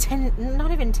not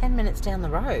even 10 minutes down the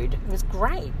road. It was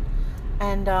great.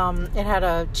 And it had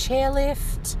a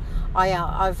chairlift.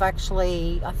 I've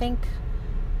actually, I think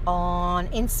on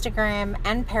Instagram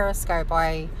and Periscope,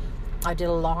 I did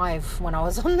a live when I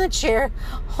was on the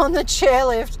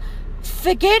chairlift,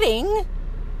 forgetting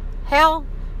how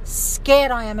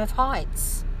scared I am of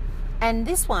heights. And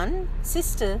this one,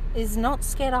 sister, is not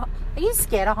scared of... Are you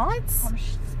scared of heights? I'm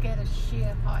scared of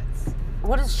sheer heights.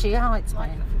 What does sheer heights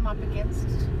Like mean? if I'm up against,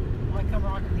 like I'm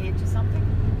right on the edge of something.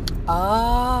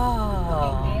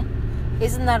 Oh.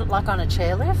 Isn't that like on a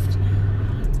chairlift?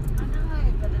 I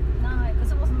know, but no,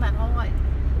 because it wasn't that high.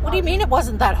 What do you mean it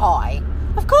wasn't that high?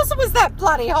 Of course it was that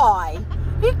bloody high.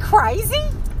 Are you crazy?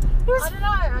 I don't know,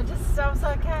 I was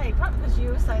okay. Probably because you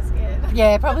were so scared.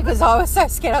 Yeah, probably because I was so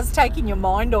scared I was taking your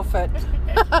mind off it.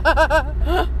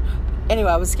 Anyway,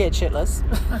 I was scared shitless.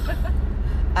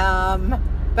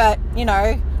 But,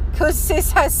 because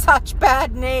sis has such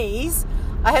bad knees,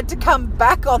 I had to come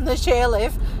back on the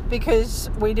chairlift because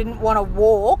we didn't want to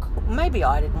walk. Maybe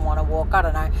I didn't want to walk, I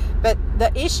don't know. But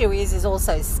the issue is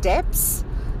also steps.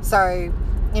 So,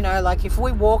 like if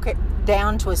we walk it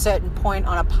down to a certain point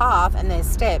on a path and there's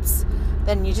steps,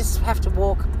 then you just have to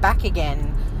walk back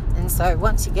again. And so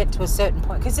once you get to a certain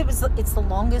point, because it's the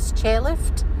longest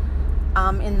chairlift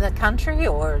in the country,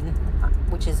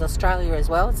 which is Australia as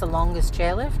well. It's the longest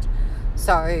chairlift.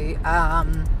 So,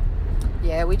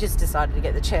 yeah, we just decided to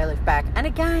get the chairlift back. And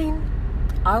again,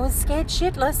 I was scared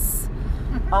shitless.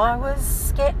 I was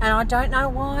scared, and I don't know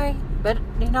why, but,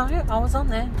 I was on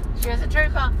there. She was a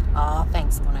trooper. Oh,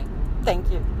 thanks, Monique. Thank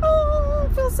you. Oh,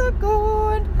 I feel so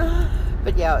good.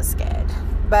 But, yeah, I was scared.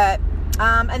 But,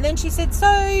 and then she said,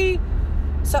 so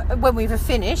when we were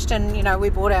finished and, we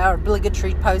bought our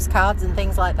obligatory postcards and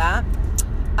things like that,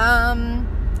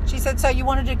 she said, so you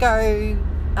wanted to go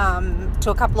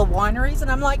to a couple of wineries?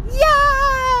 And I'm like, yay!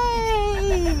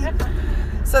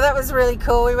 So that was really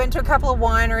cool. We went to a couple of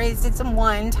wineries, did some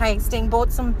wine tasting,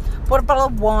 bought a bottle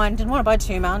of wine. Didn't want to buy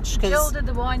too much. Jill did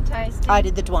the wine tasting. I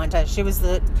did the wine tasting. She was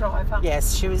the driver.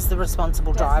 Yes, she was the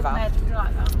responsible driver. Designated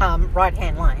driver.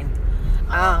 Right-hand lane.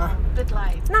 Bit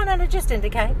late. No, just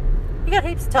indicate. You got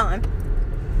heaps of time.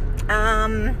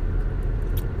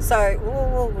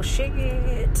 Oh,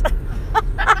 shit.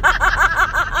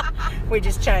 We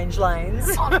just changed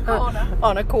lanes. On a corner.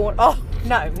 On a corner. Oh,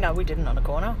 no, we didn't on a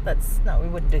corner. We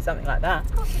wouldn't do something like that.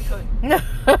 Of course we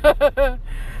could.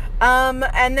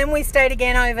 And then we stayed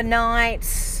again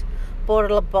overnight. Bought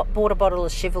a bottle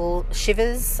of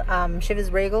Shivers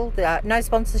Regal. No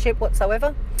sponsorship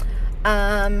whatsoever.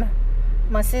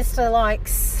 My sister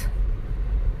likes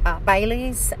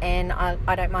Baileys, and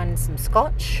I don't mind some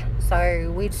scotch.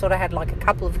 So we sort of had like a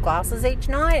couple of glasses each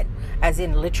night, as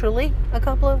in literally a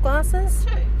couple of glasses.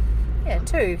 2. Yeah,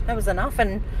 2. That was enough,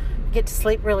 and get to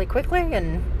sleep really quickly,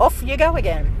 and off you go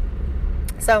again.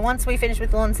 So once we finished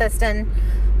with Launceston,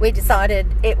 we decided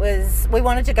we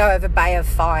wanted to go over Bay of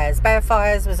Fires. Bay of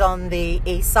Fires was on the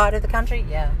east side of the country.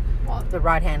 Yeah. What? The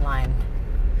right-hand lane.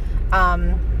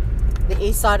 The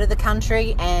east side of the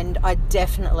country, and I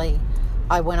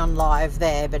went on live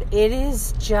there, but it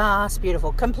is just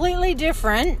beautiful. Completely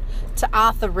different to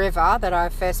Arthur River that I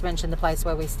first mentioned, the place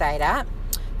where we stayed at.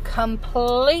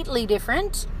 Completely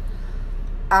different.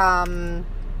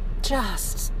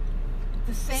 Just...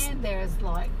 The sand there is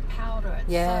like powder.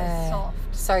 It's so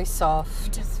so soft.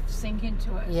 You just sink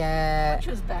into it. Yeah. Which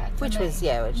was bad for Which me. was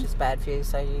bad for you,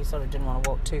 so you sort of didn't want to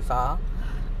walk too far.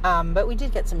 But we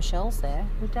did get some shells there.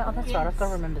 Right, I've got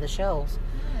to remember the shells.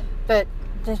 Yeah. But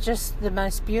they're just the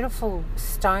most beautiful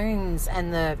stones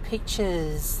and the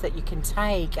pictures that you can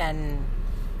take, and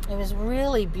it was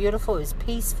really beautiful. It was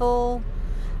peaceful.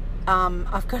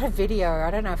 I've got a video. I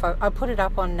don't know if I put it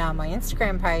up on my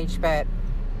Instagram page, but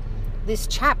this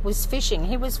chap was fishing.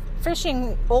 He was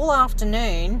fishing all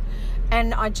afternoon,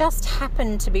 and I just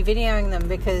happened to be videoing them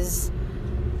because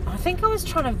I think I was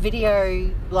trying to video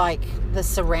like the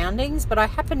surroundings, but I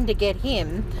happened to get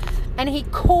him, and he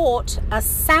caught a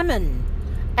salmon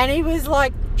and he was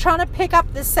like trying to pick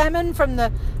up the salmon from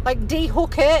the, like,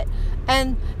 de-hook it,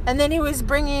 and then he was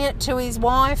bringing it to his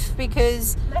wife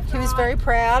because he was very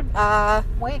proud.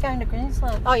 Where are you going to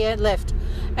Queensland? Oh yeah, left.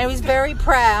 And he was very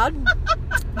proud,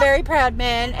 very proud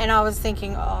man. And I was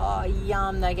thinking, oh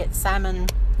yum, they get salmon,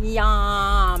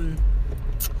 yum,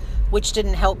 which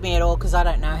didn't help me at all because I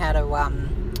don't know how to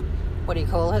what do you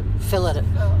call it? Fillet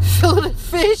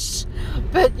fish.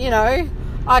 But you know,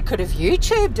 I could have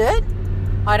YouTubed it.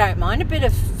 I don't mind a bit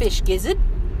of fish gizzard.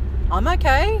 I'm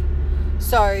okay.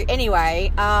 So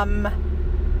anyway, that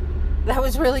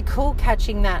was really cool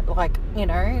catching that, like, you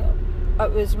know,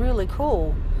 it was really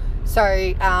cool. So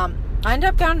I ended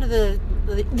up going to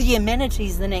the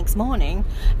amenities the next morning,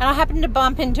 and I happened to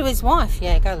bump into his wife.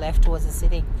 Yeah, go left towards the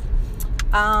city.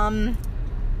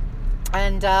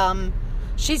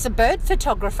 She's a bird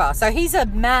photographer. So he's a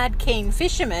mad keen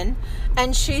fisherman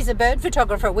and she's a bird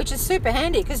photographer, which is super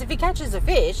handy because if he catches a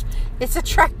fish, it's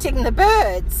attracting the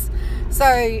birds. So,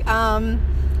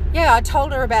 yeah, I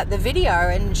told her about the video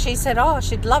and she said, oh,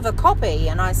 she'd love a copy.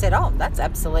 And I said, oh, that's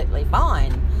absolutely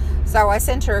fine. So I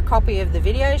sent her a copy of the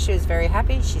video. She was very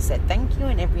happy. She said thank you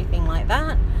and everything like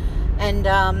that. And,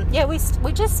 yeah, we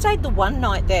just stayed the one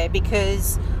night there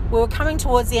because we were coming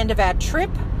towards the end of our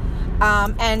trip.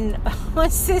 And my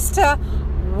sister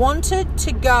wanted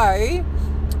to go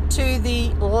to the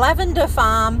lavender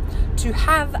farm to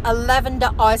have a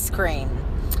lavender ice cream.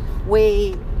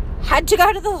 We had to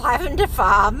go to the lavender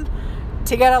farm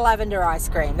to get a lavender ice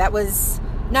cream. That was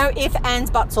no ifs,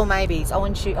 ands, buts or maybes. Oh,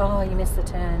 and you missed the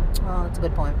turn. Oh, that's a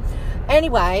good point.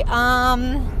 Anyway, that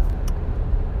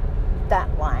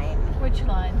lane. Which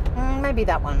line? Maybe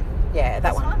that one. Yeah,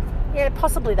 that one. Yeah,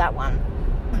 possibly that one.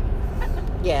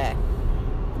 Yeah.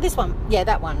 This one, yeah,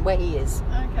 that one, where he is.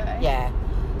 Okay. Yeah.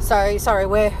 So, sorry,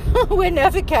 we're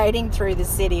navigating through the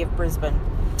city of Brisbane.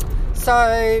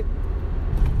 So,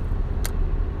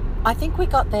 I think we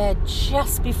got there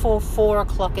just before 4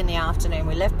 o'clock in the afternoon.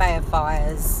 We left Bay of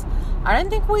Fires. I don't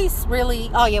think we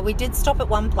really... Oh, yeah, we did stop at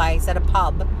one place, at a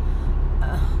pub.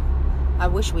 I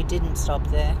wish we didn't stop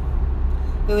there.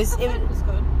 It was good.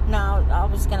 No, I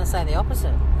was going to say the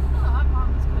opposite. Oh,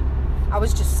 mine was good. I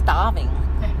was just starving.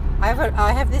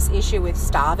 I have this issue with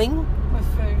starving With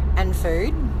food. and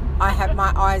food.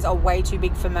 My eyes are way too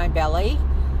big for my belly,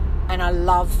 and I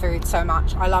love food so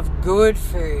much. I love good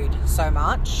food so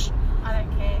much. I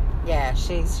don't care. Yeah,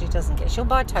 she doesn't care. She'll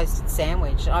buy a toasted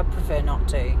sandwich. I prefer not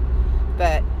to.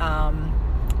 But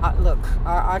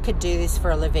I could do this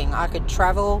for a living. I could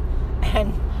travel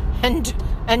and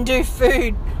do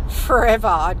food forever.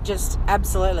 I just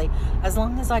absolutely, as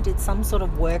long as I did some sort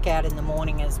of workout in the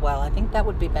morning as well, I think that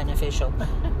would be beneficial.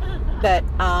 But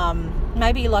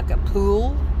maybe like a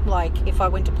pool, like if I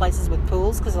went to places with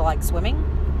pools because I like swimming.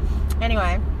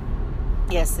 Anyway,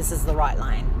 yes, this is the right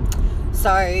lane.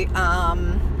 So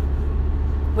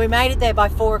we made it there by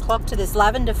 4 o'clock to this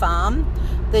lavender farm.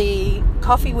 The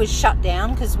coffee was shut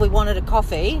down because we wanted a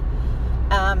coffee.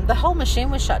 The whole machine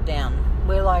was shut down.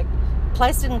 We're like,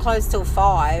 place didn't close till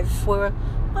 5.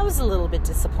 I was a little bit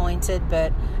disappointed,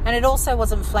 and it also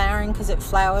wasn't flowering because it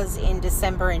flowers in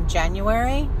December and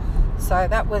January. So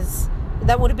that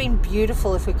would have been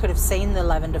beautiful if we could have seen the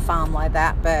lavender farm like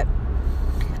that, but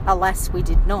alas, we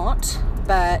did not.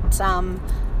 But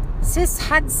Sis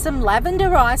had some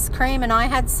lavender ice cream and I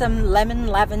had some lemon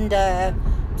lavender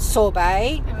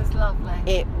sorbet. It was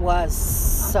lovely. It was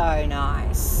so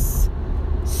nice.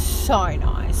 So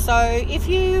nice. So if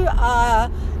you are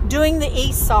doing the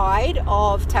east side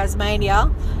of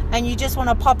Tasmania and you just want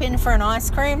to pop in for an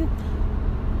ice cream,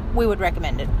 we would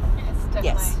recommend it. Yes, definitely.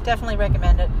 Yes, definitely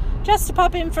recommend it. Just to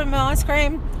pop in for an ice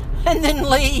cream and then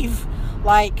leave.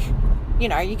 Like, you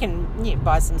know, you can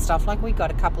buy some stuff. Like we got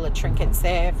a couple of trinkets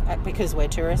there because we're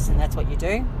tourists and that's what you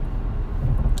do.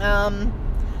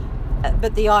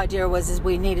 But the idea was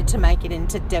we needed to make it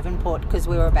into Devonport because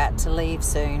we were about to leave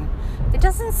soon. It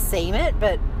doesn't seem it,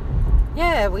 but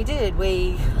yeah, we did.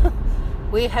 We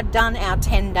had done our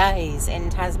 10 days in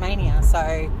Tasmania,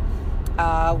 so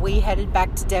we headed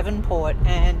back to Devonport,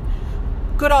 and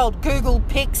good old Google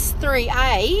Pix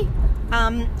 3A,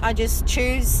 I just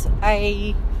choose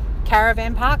a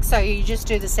caravan park. So you just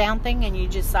do the sound thing and you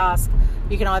just ask,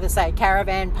 you can either say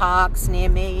caravan parks near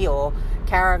me or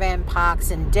caravan parks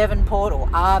in Devonport or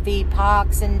RV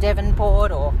parks in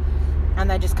Devonport, and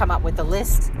they just come up with a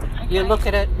list. Okay. You look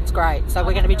at it, it's great. So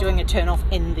we're going to be doing a turn off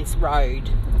in this road.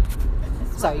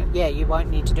 So yeah, you won't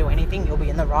need to do anything. You'll be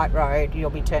in the right road. You'll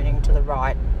be turning to the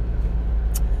right.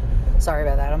 Sorry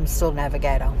about that. I'm still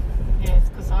navigator. Yes,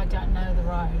 because I don't know the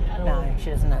road at all. No,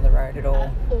 she doesn't know the road at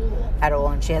all. At all,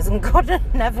 and she hasn't got a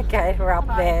navigator up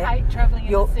there. I hate travelling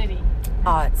in the city.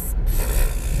 Oh,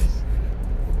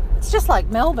 it's just like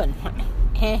Melbourne.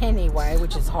 Anyway,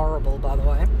 which is horrible, by the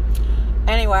way.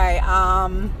 Anyway,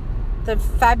 the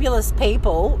fabulous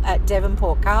people at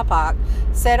Devonport Car Park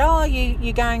said, "Oh,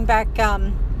 you're going back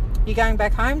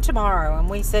home tomorrow?" And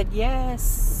we said,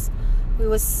 "Yes." We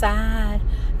were sad,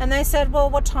 and they said, "Well,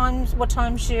 what time's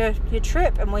your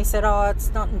trip?" And we said, "Oh,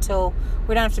 it's not until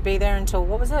we don't have to be there until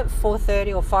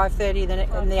 4:30 or 5:30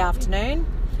 in the afternoon."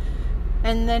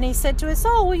 And then he said to us,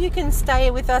 "Oh, well, you can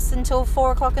stay with us until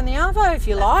 4:00 in the arvo if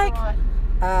you like."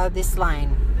 Right. This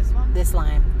lane. This one? This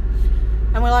lane.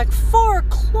 And we're like,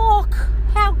 4:00?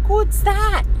 How good's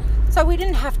that? So we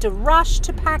didn't have to rush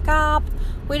to pack up.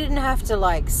 We didn't have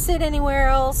to sit anywhere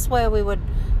else where we would,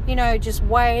 just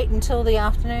wait until the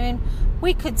afternoon.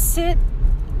 We could sit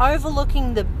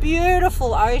overlooking the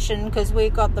beautiful ocean because we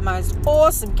got the most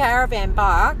awesome caravan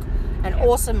park, an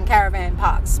awesome caravan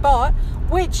park spot,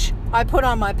 which I put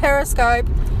on my Periscope.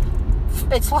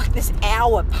 It's like this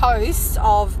hour post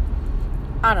of,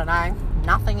 I don't know,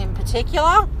 nothing in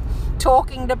particular,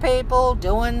 talking to people,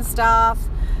 doing stuff,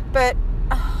 but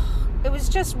it was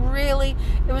just really,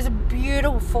 it was a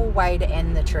beautiful way to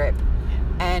end the trip.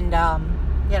 And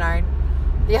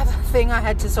the other thing I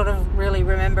had to sort of really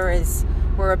remember is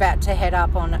we're about to head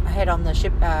on the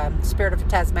ship Spirit of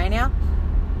Tasmania.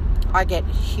 I get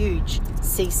huge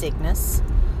seasickness,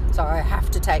 so I have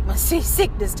to take my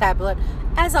seasickness tablet,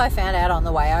 as I found out on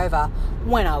the way over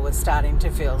when I was starting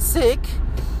to feel sick.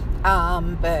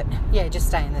 But yeah, just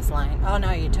stay in this lane. Oh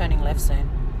no, you're turning left soon.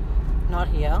 Not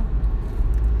here.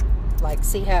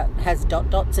 See how it has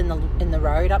dots in the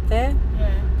road up there?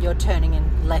 Yeah. You're turning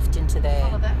in left into there.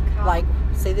 Follow that car.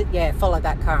 See that? Yeah, follow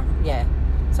that car. Yeah.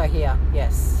 So here,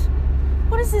 yes.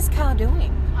 What is this car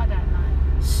doing? I don't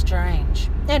know. Strange.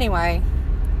 Anyway,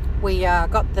 we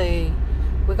got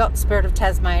Spirit of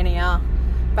Tasmania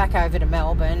back over to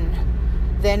Melbourne.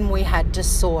 Then we had to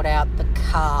sort out the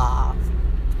car.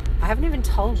 I haven't even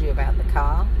told you about the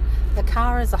car. The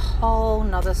car is a whole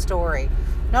nother story.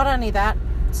 Not only that,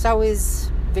 so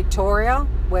is Victoria,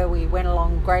 where we went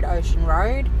along Great Ocean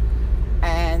Road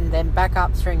and then back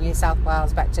up through New South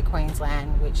Wales back to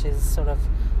Queensland, which is sort of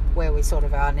where we sort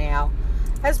of are now,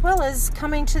 as well as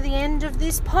coming to the end of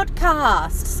this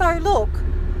podcast. So look,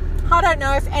 I don't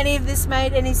know if any of this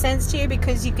made any sense to you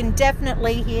because you can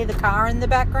definitely hear the car in the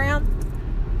background.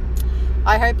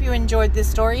 I hope you enjoyed this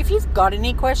story. If you've got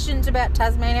any questions about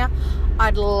Tasmania,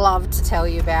 I'd love to tell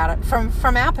you about it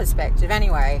from our perspective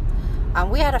anyway.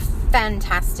 We had a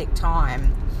fantastic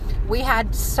time. We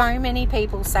had so many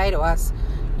people say to us,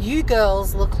 "You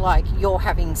girls look like you're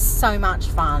having so much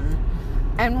fun."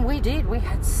 And we did. We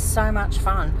had so much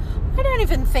fun. I don't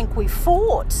even think we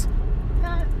fought.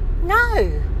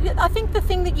 No. I think the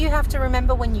thing that you have to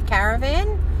remember when you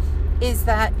caravan is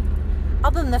that,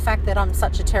 other than the fact that I'm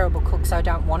such a terrible cook so I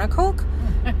don't want to cook,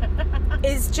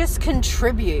 is just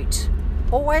contribute.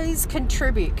 Always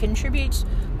contribute. Contribute,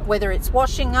 whether it's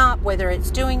washing up, whether it's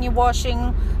doing your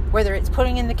washing, whether it's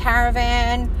putting in the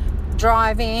caravan,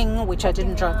 driving, which I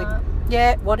didn't drive.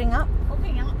 Hooking up.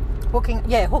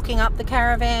 Hooking up the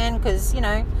caravan, because,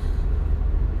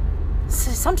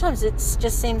 sometimes it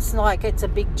just seems like it's a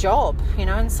big job,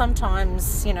 and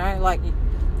sometimes,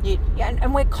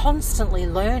 and we're constantly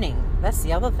learning. That's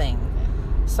the other thing.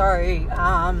 So,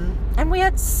 and we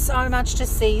had so much to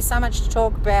see, so much to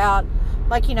talk about.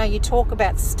 You talk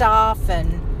about stuff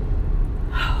and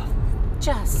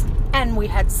and we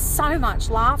had so much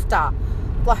laughter.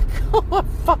 Oh my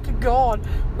fucking God,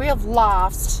 we have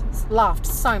laughed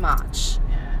so much.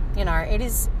 Yeah.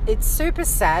 It's super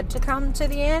sad to come to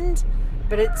the end,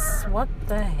 but it's, what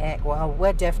the heck? Well,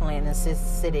 we're definitely in the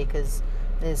city because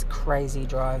there's crazy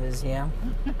drivers here.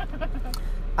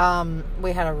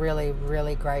 We had a really,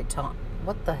 really great time.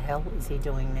 What the hell is he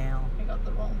doing now? He got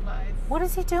the wrong place. What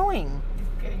is he doing? He's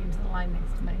getting into the lane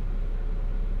next to me.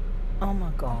 Oh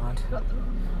my God. He got the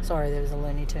wrong lane. Sorry, there was a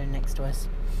Looney Tune next to us.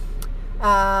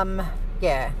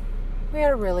 Yeah, we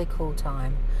had a really cool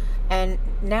time. And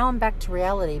now I'm back to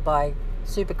reality by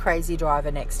super crazy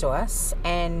driver next to us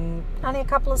and only a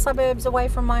couple of suburbs away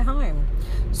from my home.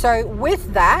 So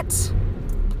with that,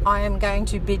 I am going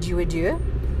to bid you adieu.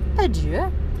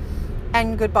 Adieu.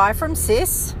 And goodbye from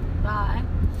Sis. Bye.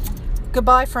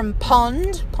 Goodbye from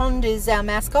Pond. Pond is our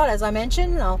mascot, as I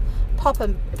mentioned. I'll pop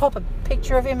a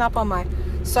picture of him up on my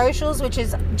socials, which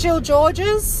is Jill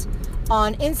Georges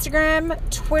on Instagram,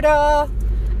 Twitter,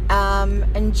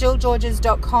 and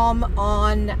jillgeorges.com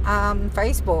on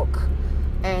Facebook.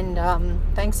 And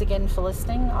thanks again for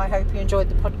listening. I hope you enjoyed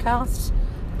the podcast.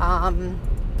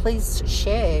 Please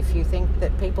share if you think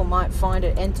that people might find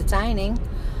it entertaining.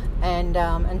 And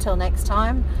until next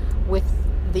time, with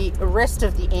the rest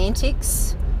of the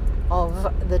antics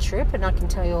of the trip, and I can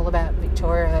tell you all about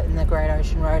Victoria and the Great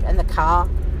Ocean Road and the car.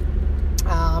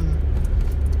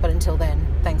 But until then,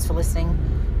 thanks for listening,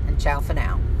 and ciao for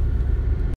now.